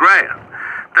Lindsey Graham.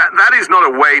 That is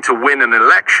not a way to win an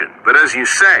election, but as you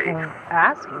say,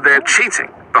 they're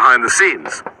cheating behind the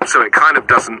scenes, so it kind of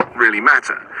doesn't really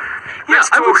matter. Yeah,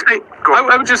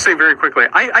 I would just say very quickly,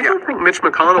 I don't think Mitch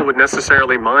McConnell would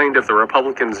necessarily mind if the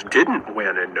Republicans didn't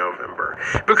win in November.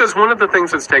 Because one of the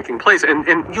things that's taking place,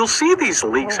 and you'll see these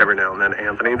leaks every now and then,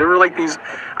 Anthony, there were like these,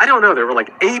 there were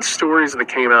like 8 stories that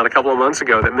came out a couple of months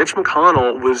ago that Mitch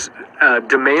McConnell was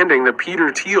demanding that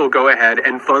Peter Thiel go ahead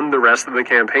and fund the rest of the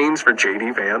campaigns for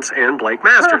J.D. Vance and Blake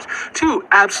Masters. 2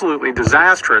 absolutely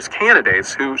disastrous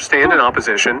candidates who stand in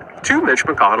opposition to Mitch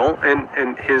McConnell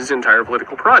and his entire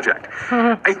political project.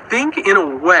 I think, in a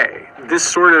way, this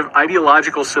sort of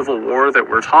ideological civil war that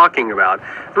we're talking about,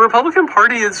 the Republican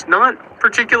Party is not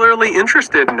particularly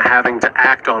interested in having to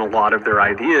act on a lot of their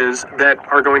ideas that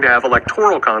are going to have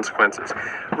electoral consequences.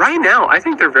 Right now, I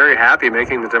think they're very happy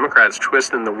making the Democrats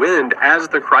twist in the wind as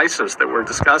the crisis that we're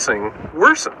discussing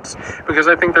worsens, because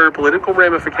I think there are political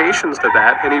ramifications to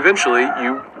that, and eventually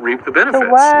you reap the benefits.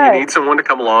 You need someone to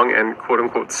come along and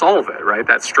quote-unquote solve it, right?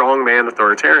 That strongman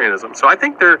authoritarianism. So I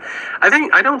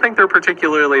don't think they're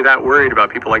particularly that worried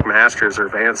about people like Masters or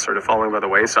Vance sort of falling by the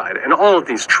wayside. And all of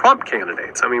these Trump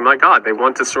candidates, I mean, my God, they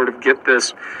want to sort of get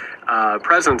this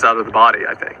presence out of the body,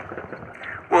 I think.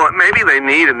 Well, maybe they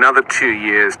need another 2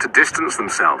 years to distance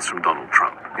themselves from Donald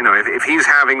Trump. You know, if he's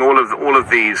having all of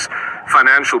these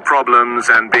financial problems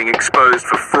and being exposed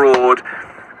for fraud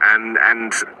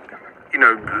and you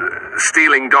know,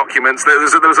 stealing documents. There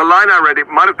was a line I read, it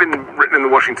might have been written in the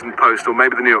Washington Post or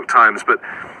maybe the New York Times, but...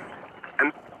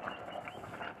 And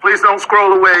please don't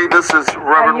scroll away. This is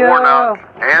Reverend Warnock.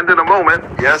 And in a moment,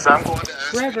 yes, I'm going to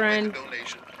ask Reverend. for a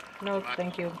donation. No,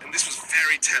 thank you. And this was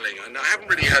very telling, and I haven't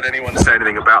really heard anyone say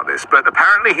anything about this, but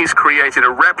apparently he's created a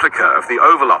replica of the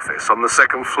Oval Office on the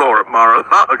second floor at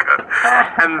Mar-a-Lago.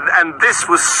 and this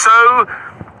was so...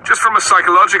 Just from a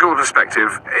psychological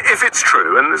perspective, if it's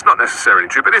true, and it's not necessarily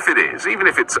true, but if it is, even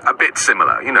if it's a bit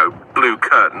similar, you know, blue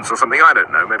curtains or something, I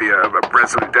don't know, maybe a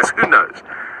resolute desk, who knows?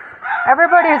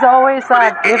 Everybody's always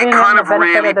giving it kind him of the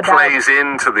benefit really of the doubt. plays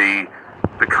into the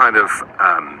kind of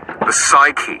the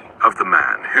psyche of the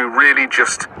man who really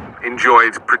just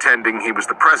enjoyed pretending he was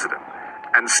the president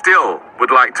and still would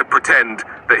like to pretend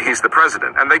that he's the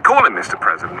president. And they call him Mr.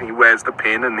 President. He wears the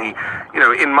pin and he, you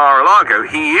know, in Mar-a-Lago,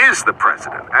 he is the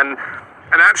president. And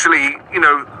actually, you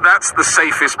know, that's the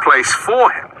safest place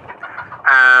for him.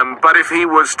 But if he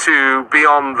was to be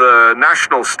on the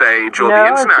national stage or the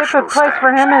international stage, place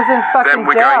for him is in fucking then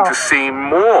we're jail. going to see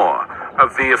more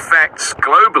of the effects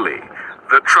globally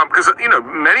that Trump, because, you know,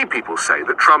 many people say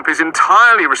that Trump is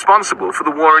entirely responsible for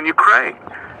the war in Ukraine.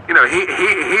 You know,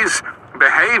 his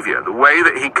behavior, the way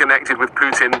that he connected with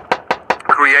Putin,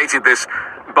 created this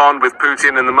bond with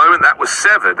Putin, and the moment that was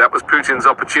severed, that was Putin's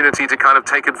opportunity to kind of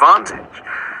take advantage.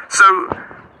 So,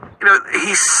 you know,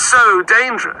 he's so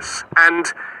dangerous, and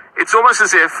it's almost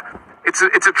as if it's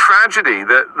a tragedy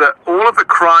that all of the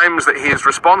crimes that he is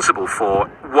responsible for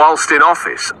whilst in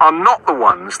office are not the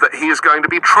ones that he is going to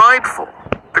be tried for.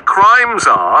 The crimes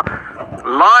are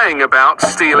lying about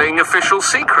stealing official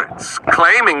secrets,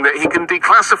 claiming that he can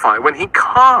declassify when he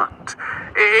can't.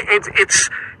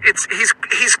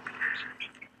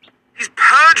 He's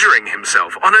perjuring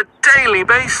himself on a daily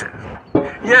basis.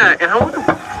 Yeah, and I want to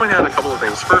point out a couple of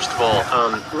things. First of all,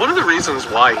 one of the reasons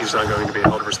why he's not going to be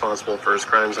held responsible for his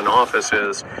crimes in office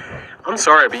is, I'm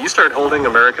sorry, but you start holding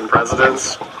American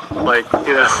presidents, like,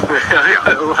 you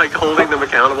know, like holding them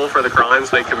accountable for the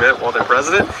crimes they commit while they're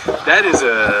president,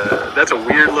 that's a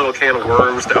weird little can of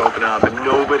worms to open up, and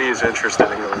nobody is interested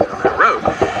in going down that road.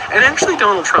 And actually,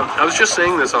 Donald Trump, I was just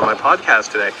saying this on my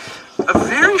podcast today, a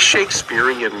very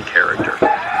Shakespearean character.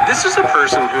 This is a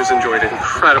person who's enjoyed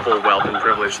incredible wealth and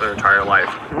privilege their entire life,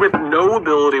 with no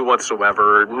ability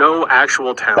whatsoever, no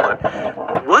actual talent,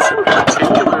 wasn't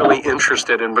particularly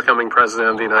interested in becoming president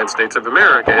of the United States of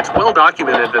America. It's well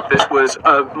documented that this was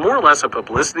more or less a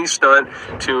publicity stunt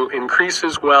to increase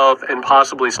his wealth and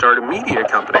possibly start a media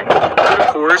company. But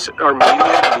of course, our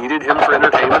media needed him for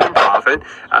entertainment and profit.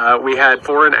 We had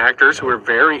foreign actors who were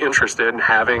very interested in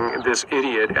having this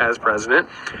idiot as president,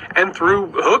 and through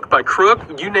hook by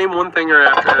crook, you name one thing or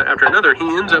after another, he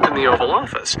ends up in the Oval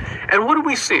Office. And what do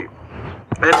we see?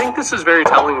 And I think this is very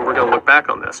telling, and we're going to look back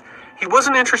on this. He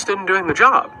wasn't interested in doing the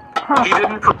job. He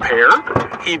didn't prepare.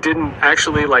 He didn't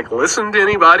actually, listen to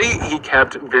anybody. He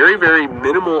kept very, very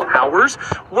minimal hours.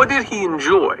 What did he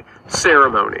enjoy?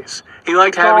 Ceremonies. He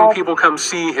liked having people come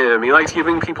see him. He liked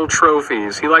giving people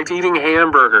trophies. He liked eating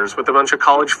hamburgers with a bunch of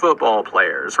college football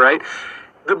players, right?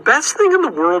 The best thing in the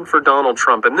world for Donald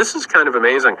Trump, and this is kind of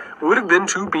amazing, would have been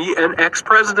to be an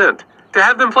ex-president. To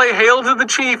have them play Hail to the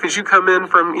Chief as you come in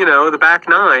from, the back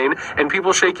nine, and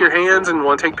people shake your hands and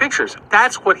want to take pictures.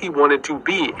 That's what he wanted to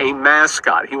be, a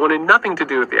mascot. He wanted nothing to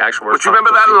do with the actual work. But you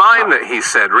remember that line that he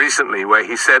said recently, where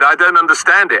he said, I don't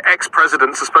understand it.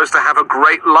 Ex-presidents are supposed to have a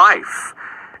great life.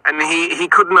 And he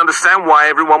couldn't understand why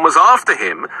everyone was after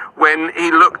him when he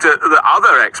looked at the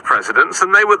other ex-presidents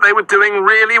and they were doing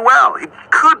really well. He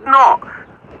could not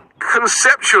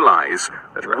conceptualize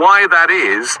why that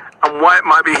is and why it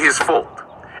might be his fault.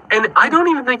 And I don't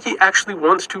even think he actually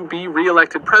wants to be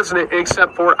reelected president,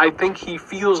 except for I think he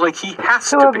feels like he has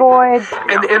to avoid be.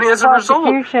 And as a result,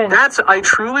 I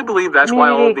truly believe that's why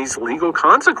all of these legal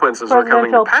consequences are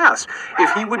coming to pass.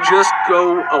 If he would just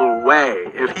go away,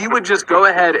 if he would just go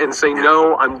ahead and say,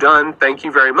 no, I'm done, thank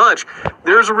you very much,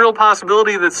 there's a real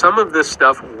possibility that some of this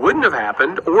stuff wouldn't have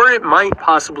happened, or it might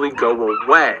possibly go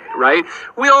away, right?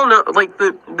 We all know,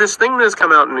 this thing that has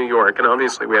come out in New York, and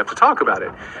obviously we have to talk about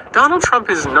it. Donald Trump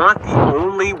is not the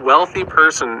only wealthy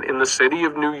person in the city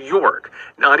of New York,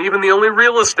 not even the only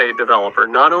real estate developer,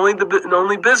 not only the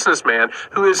only businessman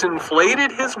who has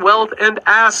inflated his wealth and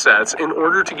assets in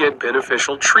order to get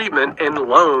beneficial treatment and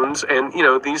loans and,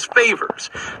 these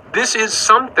favors. This is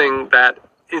something that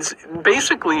is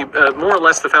basically more or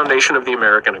less the foundation of the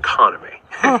American economy.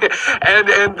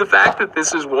 and the fact that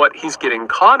this is what he's getting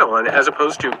caught on, as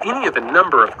opposed to any of the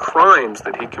number of crimes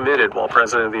that he committed while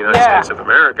president of the United States of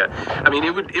America. I mean,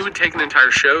 it would take an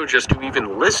entire show just to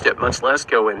even list it, much less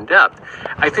go in depth.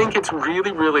 I think it's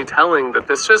really, really telling that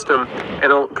this system,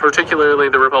 and particularly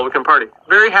the Republican Party,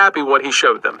 very happy what he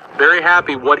showed them, very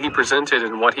happy what he presented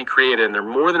and what he created, and they're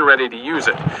more than ready to use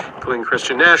it, including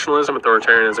Christian nationalism,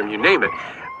 authoritarianism, you name it.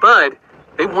 But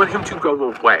they want him to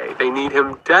go away. They need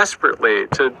him desperately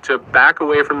to back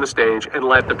away from the stage and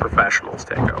let the professionals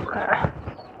take over.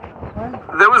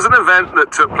 There was an event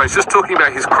that took place, just talking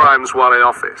about his crimes while in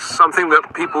office, something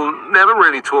that people never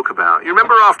really talk about. You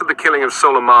remember after the killing of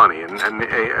Soleimani,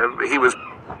 and he was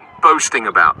boasting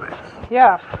about this?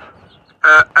 Yeah.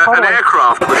 An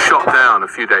aircraft was shot down a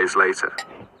few days later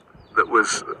that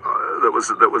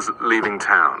was leaving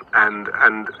town, and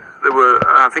there were,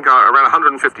 I think, around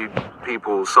 150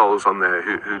 people, souls on there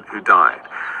who died.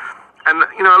 And,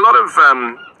 you know, a lot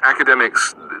of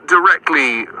academics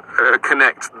directly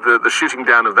connect the shooting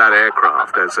down of that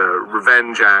aircraft as a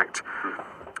revenge act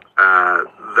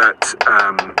that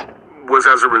was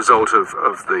as a result of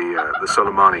the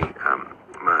Soleimani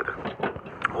murder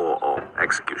or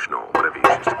execution or whatever you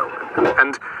choose to call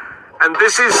it. And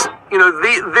this is, you know,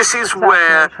 this is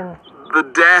where the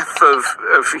death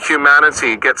of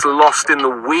humanity gets lost in the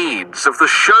weeds of the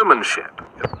showmanship.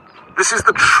 This is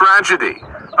the tragedy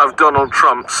of Donald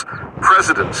Trump's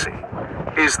presidency,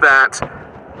 is that,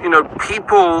 you know,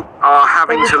 people are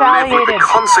having to live with the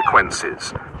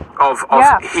consequences of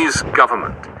his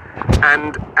government.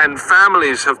 And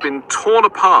families have been torn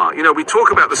apart. You know, we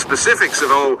talk about the specifics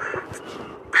of,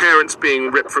 parents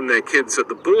being ripped from their kids at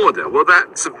the border. Well,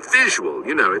 that's a visual,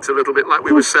 you know, it's a little bit like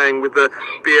we were saying with the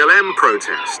BLM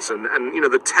protests, and you know,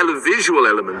 the televisual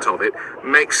element of it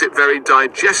makes it very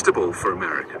digestible for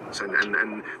Americans,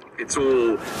 and it's all,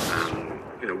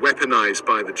 you know, weaponized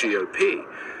by the GOP.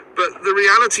 But the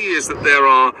reality is that there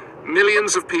are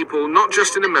millions of people, not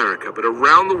just in America, but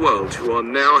around the world, who are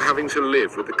now having to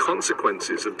live with the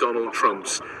consequences of Donald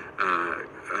Trump's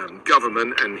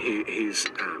government and his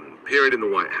period in the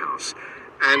White House.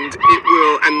 And it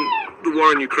will, and the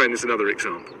war in Ukraine is another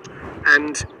example.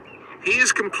 And he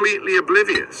is completely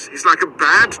oblivious. He's like a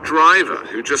bad driver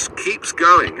who just keeps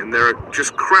going, and there are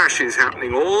just crashes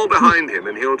happening all behind him,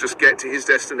 and he'll just get to his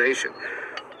destination.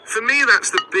 For me, that's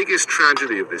the biggest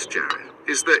tragedy of this, Jared,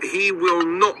 is that he will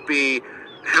not be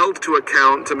held to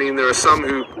account. I mean, there are some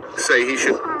who say he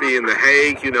should be in The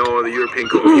Hague, you know, or the European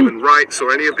Court of Human Rights,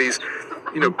 or any of these,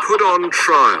 you know, put on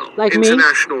trial, like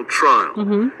international trial.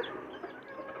 Mm-hmm.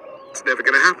 It's never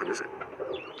going to happen, is it?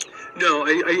 No,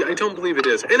 I don't believe it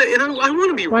is, and I want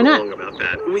to be wrong about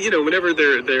that. You know, whenever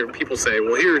people say,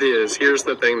 well, here it is, here's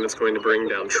the thing that's going to bring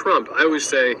down Trump, I always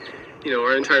say, you know,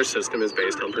 our entire system is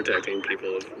based on protecting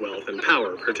people of wealth and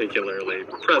power, particularly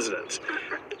presidents.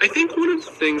 I think one of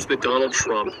the things that Donald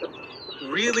Trump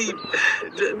really,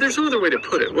 there's no other way to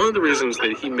put it. One of the reasons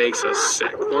that he makes us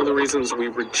sick, one of the reasons we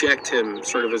reject him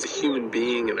sort of as a human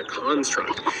being and a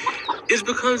construct, is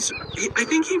because I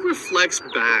think he reflects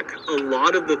back a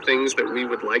lot of the things that we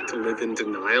would like to live in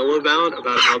denial about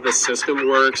how the system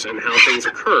works and how things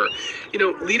occur. You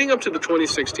know, leading up to the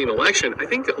 2016 election, I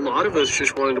think a lot of us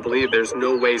just wanted to believe there's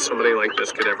no way somebody like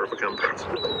this could ever become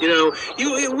president. You know,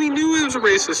 we knew it was a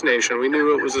racist nation. We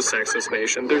knew it was a sexist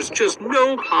nation. There's just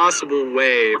no possible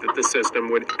way that the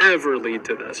system would ever lead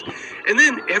to this. And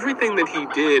then everything that he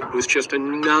did was just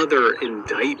another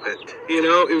indictment. You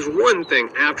know, it was one thing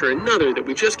after another that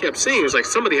we just kept seeing. It was like,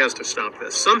 somebody has to stop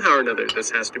this. Somehow or another, this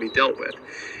has to be dealt with.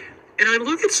 And I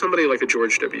look at somebody like a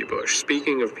George W. Bush,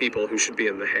 speaking of people who should be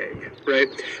in The Hague, right?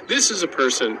 This is a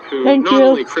person who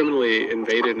only criminally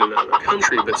invaded another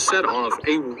country, but set off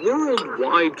a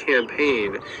worldwide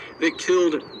campaign that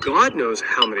killed God knows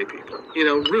how many people, you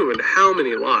know, ruined how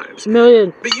many lives.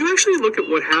 Million. But you actually look at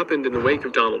what happened in the wake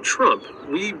of Donald Trump.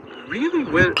 We really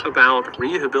went about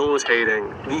rehabilitating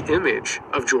the image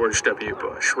of George W.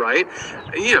 Bush, right?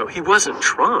 You know, he wasn't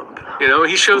Trump. You know,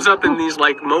 he shows up in these,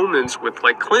 like, moments with,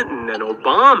 like, Clinton and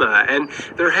Obama, and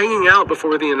they're hanging out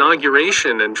before the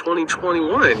inauguration in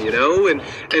 2021, you know, and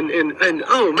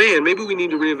oh, man, maybe we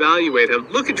need to reevaluate him.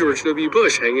 Look at George W.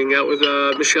 Bush hanging out with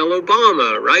Michelle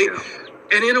Obama, right?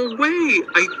 And in a way,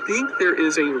 I think there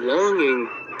is a longing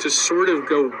to sort of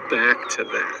go back to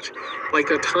that, like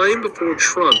a time before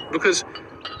Trump, because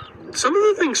some of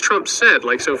the things Trump said,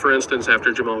 like, so for instance,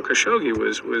 after Jamal Khashoggi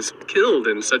was killed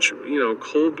in such, you know,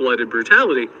 cold-blooded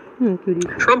brutality,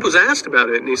 Trump was asked about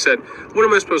it, and he said, "What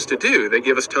am I supposed to do? They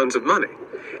give us tons of money."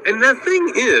 And that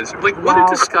thing is, like, what a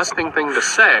disgusting thing to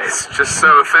say. It's just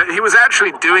so offensive. He was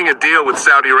actually doing a deal with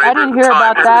Saudi Arabia I didn't at the hear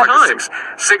time. about that. It was like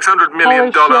a $600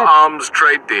 million arms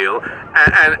trade deal.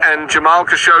 And Jamal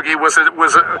Khashoggi was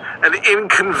an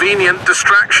inconvenient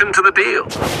distraction to the deal.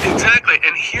 Exactly.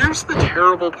 And here's the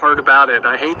terrible part about it.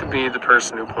 I hate to be the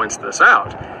person who points this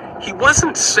out. He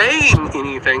wasn't saying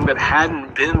anything that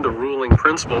hadn't been the ruling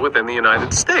principle within the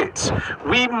United States.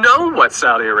 We know what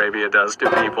Saudi Arabia does to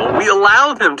people. We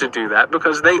allow them to do that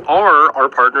because they are our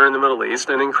partner in the Middle East,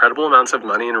 and incredible amounts of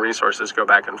money and resources go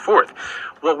back and forth.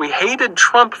 What we hated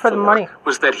Trump for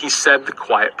was that he said the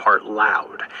quiet part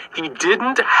loud. He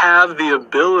didn't have the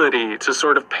ability to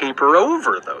sort of paper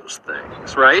over those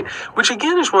things, right? Which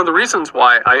again is one of the reasons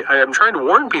why I am trying to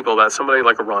warn people about somebody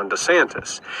like a Ron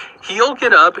DeSantis. He'll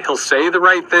get up, he'll say the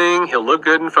right thing, he'll look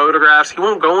good in photographs, he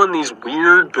won't go on these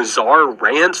weird, bizarre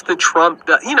rants that Trump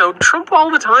does. You know, Trump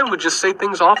all the time would just say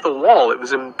things off the wall. It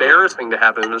was embarrassing to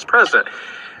have him as president.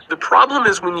 The problem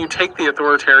is when you take the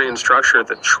authoritarian structure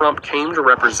that Trump came to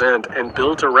represent and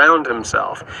built around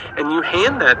himself, and you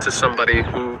hand that to somebody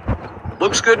who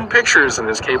looks good in pictures and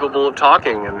is capable of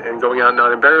talking and going out and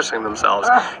not embarrassing themselves,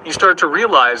 you start to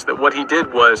realize that what he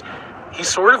did was he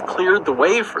sort of cleared the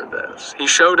way for this. He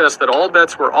showed us that all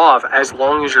bets were off as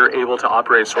long as you're able to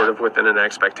operate sort of within an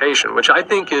expectation, which I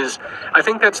think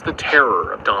that's the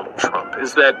terror of Donald Trump,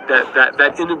 is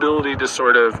that inability to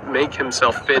sort of make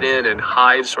himself fit in and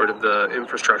hide sort of the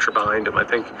infrastructure behind him. I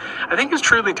think is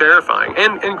truly terrifying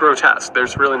and grotesque.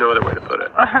 There's really no other way to put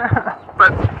it.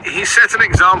 But he set an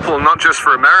example not just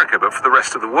for America, but for the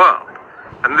rest of the world.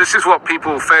 And this is what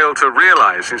people fail to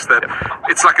realize, is that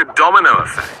it's like a domino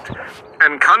effect.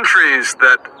 And countries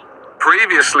that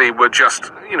previously were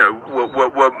just,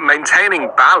 were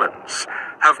maintaining balance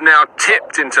have now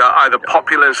tipped into either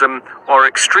populism or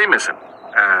extremism.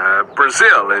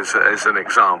 Brazil is an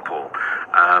example.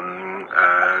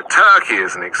 Turkey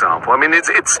is an example. I mean,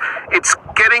 it's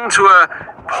getting to a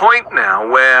point now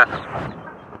where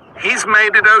he's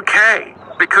made it okay,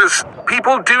 because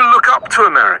people do look up to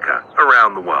America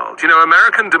around the world. You know,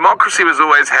 American democracy was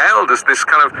always hailed as this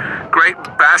kind of great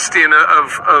bastion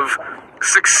of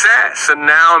success, and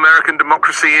now American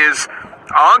democracy is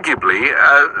arguably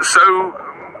so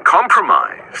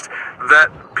compromised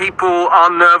that people are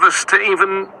nervous to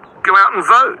even go out and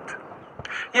vote.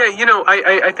 Yeah,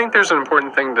 I think there's an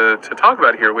important thing to talk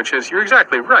about here, which is you're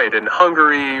exactly right. In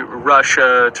Hungary,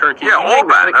 Russia, Turkey... Yeah,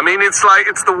 Orban. I mean, it's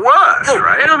the worst,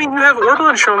 right? And I mean, you have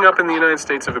Orban showing up in the United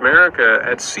States of America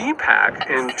at CPAC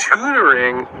and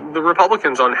tutoring the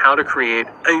Republicans on how to create,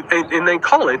 and they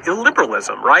call it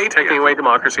illiberalism, right? Taking away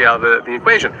democracy out of the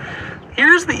equation.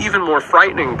 Here's the even more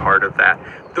frightening part of that.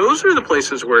 Those are the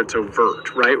places where it's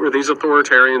overt, right? Where these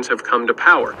authoritarians have come to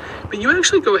power. But you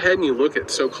actually go ahead and you look at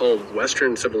so-called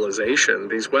Western civilization,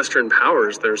 these Western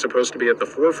powers that are supposed to be at the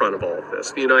forefront of all of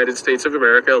this. The United States of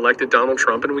America elected Donald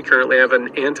Trump, and we currently have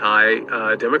an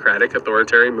anti-democratic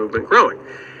authoritarian movement growing.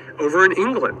 Over in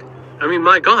England, I mean,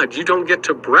 my God, you don't get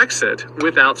to Brexit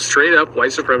without straight up white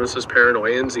supremacist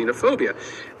paranoia and xenophobia.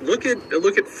 Look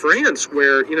at France,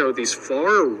 where, these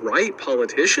far right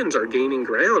politicians are gaining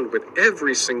ground with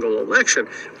every single election.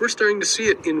 We're starting to see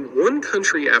it in one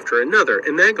country after another.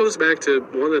 And that goes back to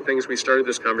one of the things we started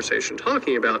this conversation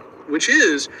talking about, which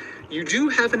is you do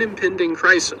have an impending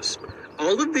crisis.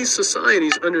 All of these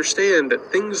societies understand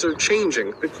that things are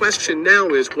changing. The question now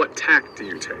is, what tack do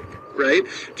you take? Right?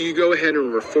 Do you go ahead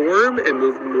and reform and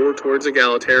move more towards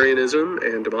egalitarianism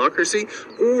and democracy?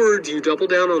 Or do you double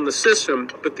down on the system,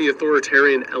 but the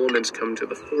authoritarian elements come to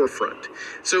the forefront?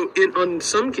 So in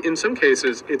some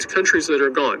cases, it's countries that are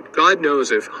gone. God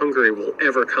knows if Hungary will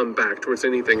ever come back towards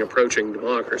anything approaching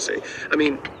democracy. I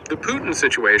mean, the Putin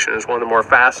situation is one of the more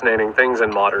fascinating things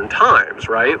in modern times,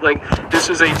 right? Like, this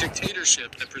is a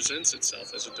dictatorship that presents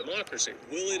itself as a democracy.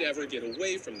 Will it ever get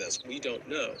away from this? We don't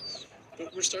know.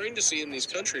 What we're starting to see in these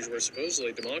countries where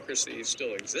supposedly democracy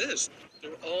still exists,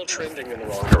 they're all trending in the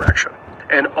wrong direction.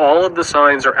 And all of the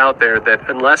signs are out there that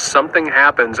unless something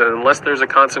happens and unless there's a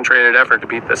concentrated effort to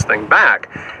beat this thing back,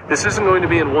 this isn't going to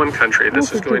be in one country.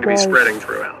 This is going to be spreading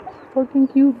throughout. Oh,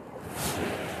 thank you.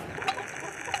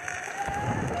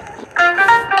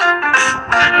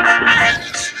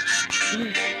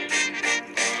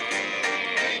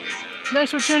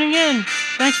 Thanks for tuning in.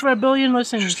 Thanks for 1 billion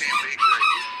listens.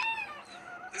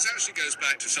 This actually goes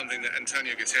back to something that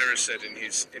Antonio Guterres said in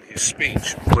his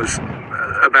speech, was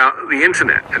about the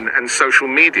internet and social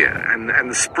media and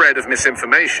the spread of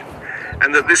misinformation,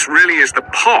 and that this really is the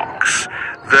pox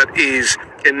that is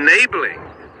enabling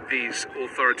these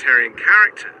authoritarian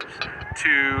characters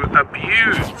to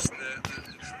abuse and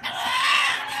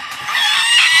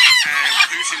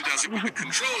Putin does it with the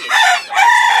control of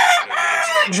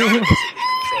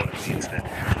the internet.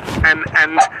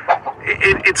 And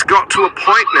it's got to a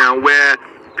point now where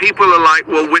people are like,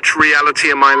 well, which reality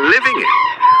am I living in?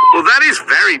 Well, that is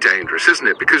very dangerous, isn't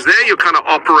it? Because there you're kind of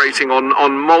operating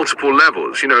on multiple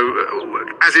levels. You know,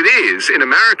 as it is in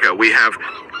America, we have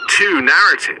two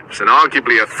narratives and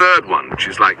arguably a third one, which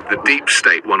is like the deep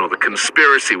state one or the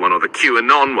conspiracy one or the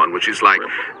QAnon one, which is like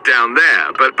down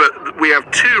there. But we have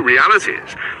two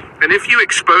realities. And if you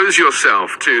expose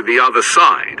yourself to the other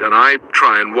side, and I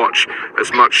try and watch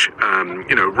as much,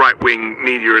 right-wing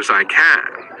media as I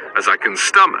can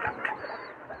stomach,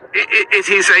 it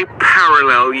is a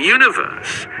parallel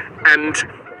universe. And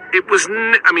it was,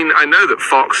 I know that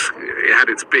Fox had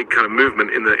its big kind of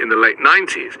movement in the late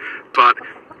 90s, but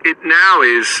it now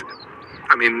is,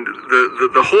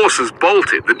 the horse has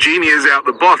bolted, the genie is out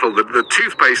the bottle, the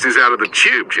toothpaste is out of the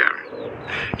tube, Jared.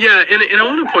 Yeah, and I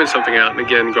want to point something out, and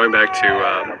again, going back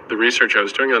to the research I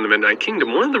was doing on the Midnight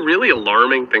Kingdom, one of the really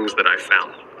alarming things that I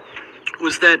found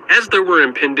was that as there were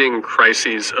impending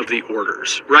crises of the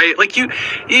orders, right? Like you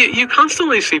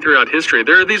constantly see throughout history,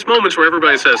 there are these moments where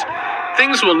everybody says,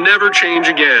 things will never change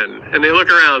again. And they look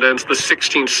around and it's the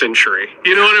 16th century.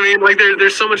 You know what I mean? Like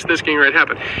there's so much of this getting ready to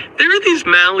happen. There are these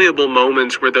malleable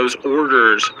moments where those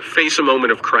orders face a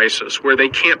moment of crisis, where they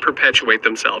can't perpetuate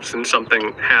themselves and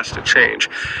something has to change.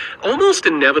 Almost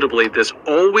inevitably, this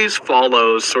always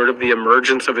follows sort of the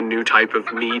emergence of a new type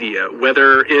of media,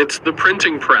 whether it's the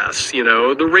printing press,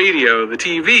 the radio, the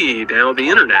TV, now the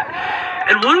internet.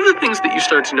 And one of the things that you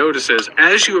start to notice is,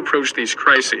 as you approach these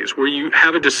crises, where you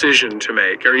have a decision to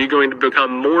make, are you going to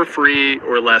become more free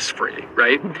or less free,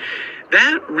 right?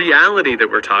 That reality that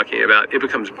we're talking about, it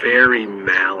becomes very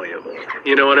malleable.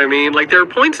 You know what I mean? Like there are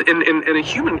points, and a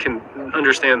human can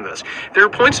understand this. There are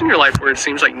points in your life where it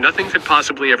seems like nothing could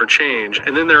possibly ever change.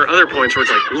 And then there are other points where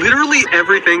it's like literally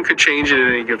everything could change at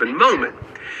any given moment.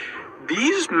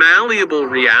 These malleable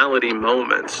reality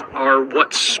moments are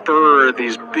what spur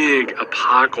these big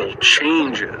epochal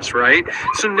changes, right?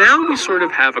 So now we sort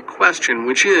of have a question,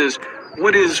 which is,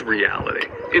 what is reality?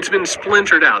 It's been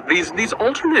splintered out. These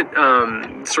alternate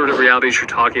sort of realities you're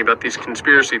talking about, these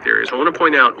conspiracy theories, I want to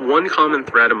point out one common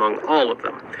thread among all of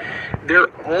them. They're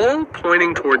all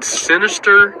pointing towards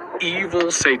sinister,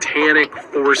 evil, satanic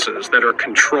forces that are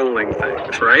controlling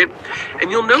things, right?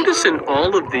 And you'll notice in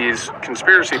all of these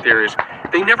conspiracy theories,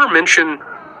 they never mention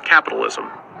capitalism.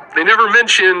 They never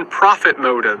mention profit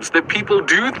motives, that people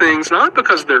do things not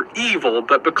because they're evil,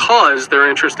 but because they're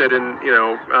interested in,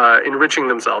 enriching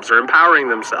themselves or empowering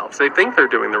themselves. They think they're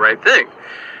doing the right thing.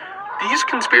 These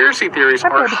conspiracy theories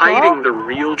are hiding the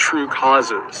real true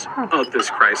causes of this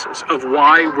crisis, of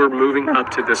why we're moving up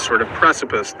to this sort of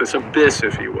precipice, this abyss,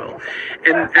 if you will.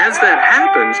 And as that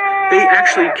happens, they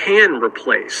actually can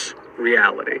replace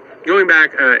reality. Going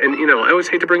back, I always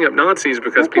hate to bring up Nazis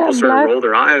because people sort of roll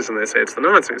their eyes and they say it's the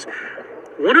Nazis.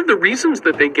 One of the reasons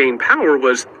that they gained power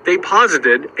was they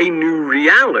posited a new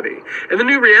reality. And the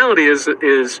new reality is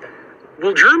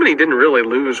well, Germany didn't really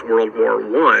lose World War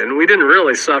I. We didn't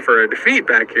really suffer a defeat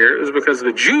back here. It was because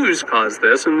the Jews caused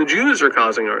this, and the Jews are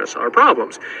causing our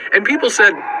problems. And people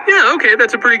said, yeah, okay,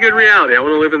 that's a pretty good reality. I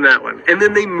want to live in that one. And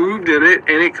then they moved in it,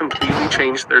 and it completely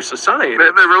changed their society. They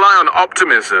rely on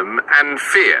optimism and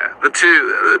fear, the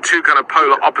two kind of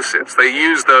polar opposites. They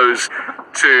use those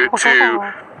to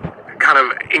kind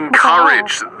of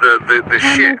encourage the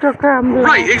shift.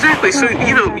 Right, exactly. So,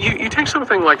 you take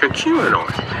something like a QAnon,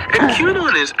 and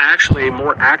QAnon is actually a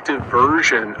more active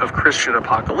version of Christian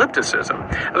apocalypticism.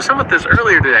 I was talking about this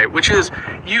earlier today, which is,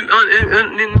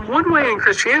 in one way in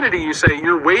Christianity, you say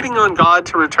you're waiting on God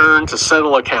to return to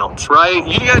settle accounts, right?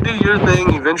 You gotta do your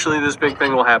thing, eventually this big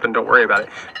thing will happen, don't worry about it.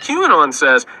 QAnon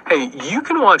says, hey, you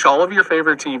can watch all of your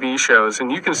favorite TV shows,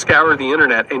 and you can scour the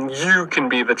internet, and you can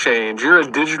be the change. You're a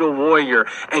digital warrior,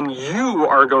 and you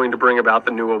are going to bring about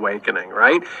the new awakening,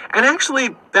 right? And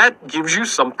actually, that gives you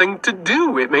something to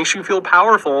do. It makes you feel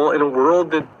powerful in a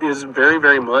world that is very,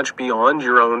 very much beyond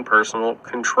your own personal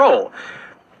control.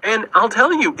 And I'll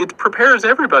tell you, it prepares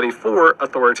everybody for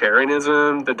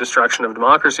authoritarianism, the destruction of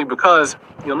democracy, because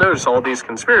you'll notice all these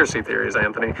conspiracy theories,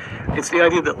 Anthony. It's the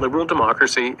idea that liberal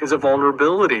democracy is a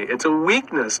vulnerability. It's a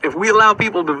weakness. If we allow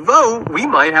people to vote, we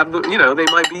might have, they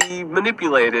might be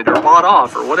manipulated or bought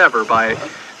off or whatever by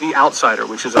the outsider,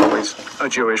 which is always a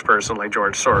Jewish person like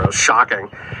George Soros. Shocking.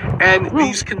 And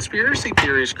these conspiracy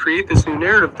theories create this new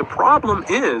narrative. The problem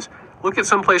is, Look at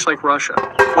some place like Russia.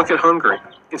 Look at Hungary.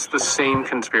 It's the same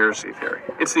conspiracy theory.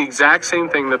 It's the exact same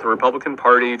thing that the Republican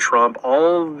Party, Trump,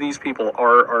 all these people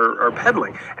are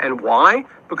peddling. And why?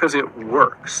 Because it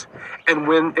works. And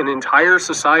when an entire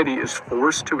society is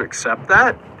forced to accept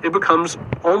that, it becomes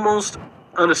almost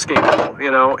unescapable.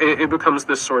 It becomes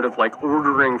this sort of like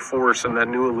ordering force and that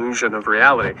new illusion of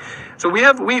reality. So we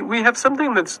have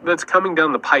something that's coming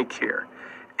down the pike here.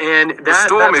 And the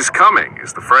storm is coming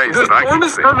is the phrase that I can see. The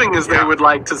storm is coming, as they would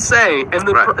like to say. And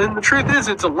the truth is,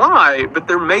 it's a lie, but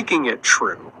they're making it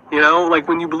true. Like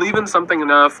when you believe in something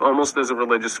enough, almost as a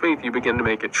religious faith, you begin to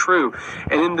make it true.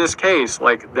 And in this case,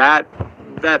 like that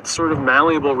sort of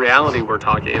malleable reality we're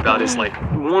talking about is like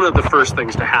one of the first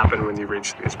things to happen when you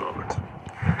reach these moments.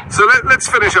 So let's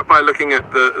finish up by looking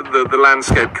at the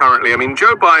landscape currently. I mean,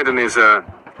 Joe Biden is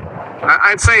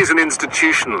I'd say he's an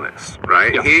institutionalist,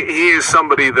 right? Yeah. He is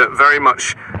somebody that very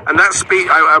much, and that speech,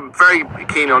 I'm very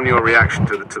keen on your reaction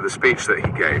to the speech that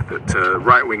he gave, that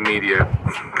right-wing media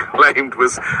claimed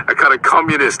was a kind of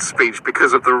communist speech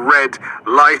because of the red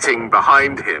lighting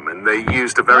behind him, and they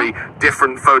used a very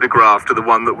different photograph to the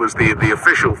one that was the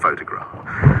official photograph.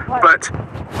 But,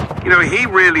 he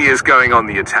really is going on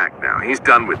the attack now. He's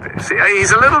done with this.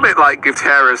 He's a little bit like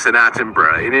Guterres and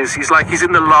Attenborough. He's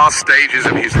in the last stages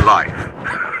of his life.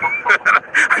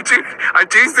 I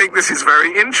do think this is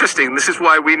very interesting. This is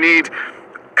why we need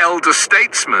elder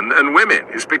statesmen and women,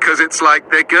 is because it's like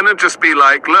they're going to just be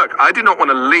like, look, I do not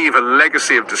want to leave a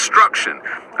legacy of destruction.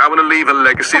 I want to leave a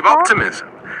legacy of optimism.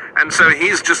 And so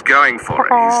he's just going for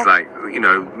it. He's like,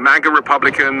 MAGA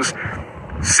Republicans,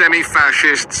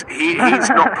 semi-fascists, he's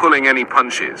not pulling any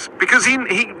punches because he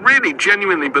really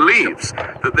genuinely believes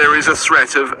that there is a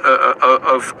threat of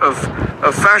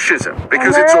fascism,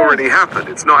 because it's already happened.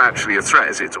 It's not actually a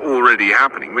threat, it's already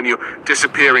happening. When you're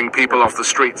disappearing people off the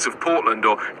streets of Portland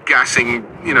or gassing,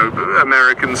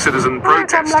 American citizen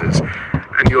protesters,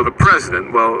 and you're the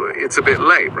president, well, it's a bit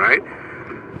late, right?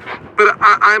 But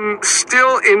I'm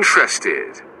still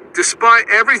interested, despite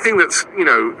everything that's,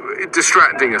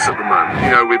 distracting us at the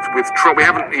moment, with Trump. We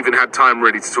haven't even had time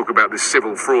really to talk about this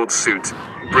civil fraud suit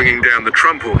bringing down the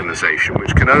Trump organization,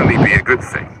 which can only be a good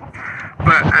thing.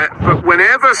 But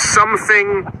whenever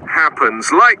something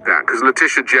happens like that, because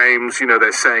Letitia James,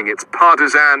 they're saying it's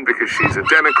partisan because she's a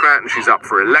Democrat and she's up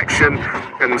for election,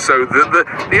 and so the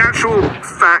actual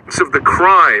facts of the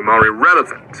crime are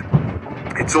irrelevant.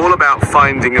 It's all about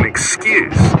finding an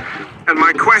excuse. And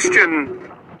my question,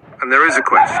 and there is a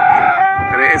question,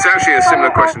 and it's actually a similar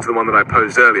question to the one that I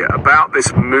posed earlier, about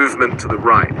this movement to the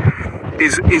right,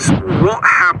 is what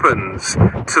happens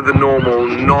to the normal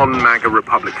non-MAGA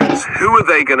Republicans? Who are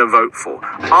they going to vote for?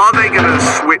 Are they going to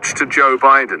switch to Joe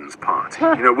Biden's party?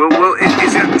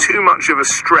 Is it too much of a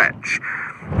stretch?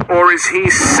 Or is he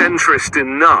centrist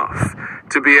enough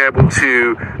to be able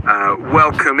to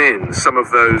welcome in some of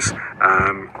those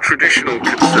traditional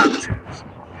conservatives?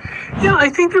 Yeah, I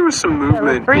think there was some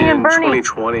movement in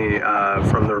 2020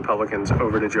 from the Republicans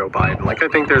over to Joe Biden. Like, I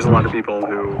think there's a lot of people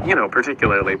who,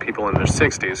 particularly people in their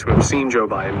 60s, who have seen Joe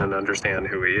Biden and understand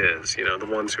who he is. The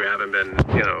ones who haven't been,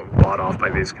 bought off by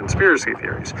these conspiracy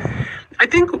theories. I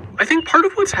think part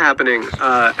of what's happening,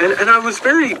 and I was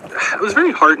very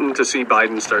heartened to see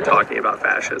Biden start talking about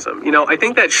fascism. I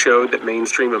think that showed that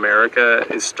mainstream America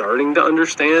is starting to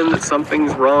understand that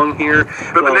something's wrong here.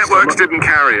 But the networks didn't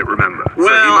carry it, remember? So he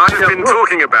might have been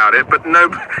talking about it, but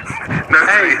nobody.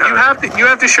 Hey, you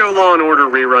have to show Law and Order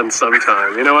reruns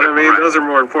sometime. You know what I mean? Right. Those are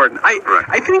more important.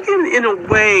 I think in a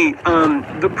way,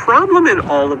 the problem in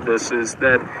all of this is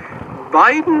that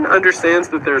Biden understands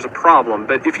that there's a problem,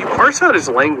 but if you parse out his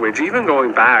language, even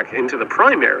going back into the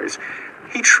primaries,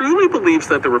 he truly believes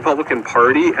that the Republican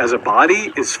Party as a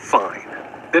body is fine.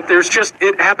 That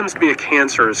it happens to be a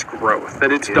cancerous growth,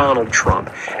 that it's Donald Trump.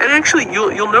 And actually,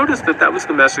 you'll notice that was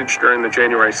the message during the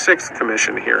January 6th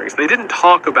Commission hearings. They didn't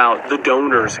talk about the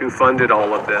donors who funded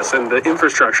all of this and the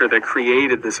infrastructure that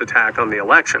created this attack on the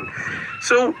election.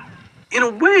 So, in a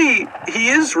way, he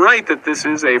is right that this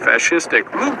is a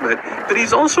fascistic movement, but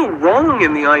he's also wrong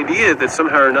in the idea that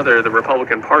somehow or another the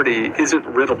Republican Party isn't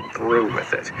riddled through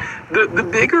with it. The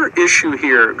bigger issue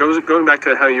here, going back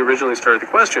to how you originally started the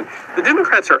question, the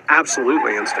Democrats are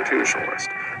absolutely institutionalist.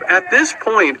 At this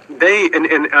point,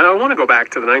 and I want to go back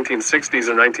to the 1960s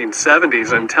or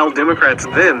 1970s and tell Democrats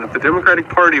then that the Democratic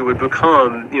Party would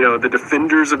become, the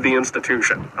defenders of the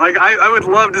institution. Like, I would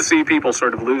love to see people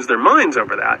sort of lose their minds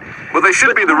over that. Well, they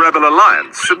should be the Rebel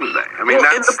Alliance, shouldn't they? I mean,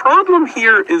 and the problem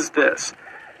here is this.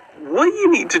 what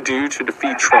you need to do to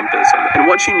defeat Trumpism and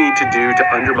what you need to do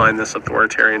to undermine this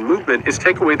authoritarian movement is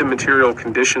take away the material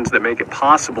conditions that make it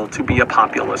possible to be a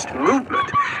populist movement.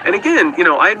 And again,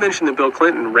 I had mentioned that Bill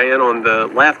Clinton ran on the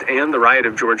left and the right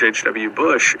of George H.W.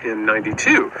 Bush in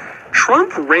 '92.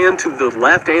 Trump ran to the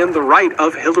left and the right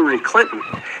of Hillary Clinton.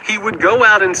 He would go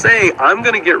out and say, I'm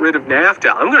going to get rid of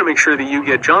NAFTA. I'm going to make sure that you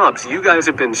get jobs. You guys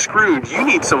have been screwed. You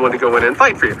need someone to go in and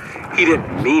fight for you. He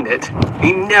didn't mean it.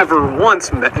 He never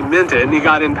once meant it, and he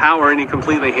got in power and he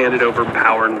completely handed over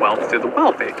power and wealth to the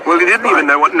wealthy. Well, he didn't even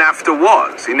know what NAFTA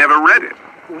was. He never read it.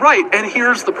 Right, and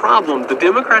here's the problem. The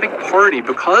Democratic Party,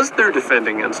 because they're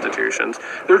defending institutions,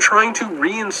 they're trying to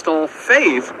reinstall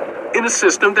faith in a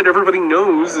system that everybody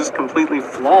knows is completely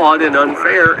flawed and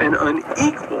unfair and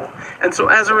unequal. And so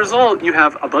as a result, you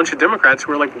have a bunch of Democrats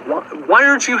who are like, why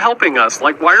aren't you helping us?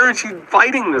 Like, why aren't you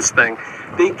fighting this thing?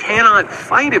 They cannot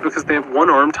fight it because they have one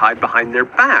arm tied behind their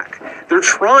back. They're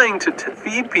trying to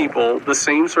feed people the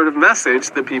same sort of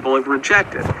message that people have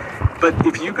rejected. But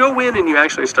if you go in and you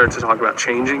actually start to talk about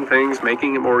changing things,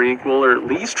 making it more equal, or at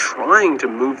least trying to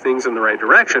move things in the right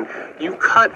direction, you cut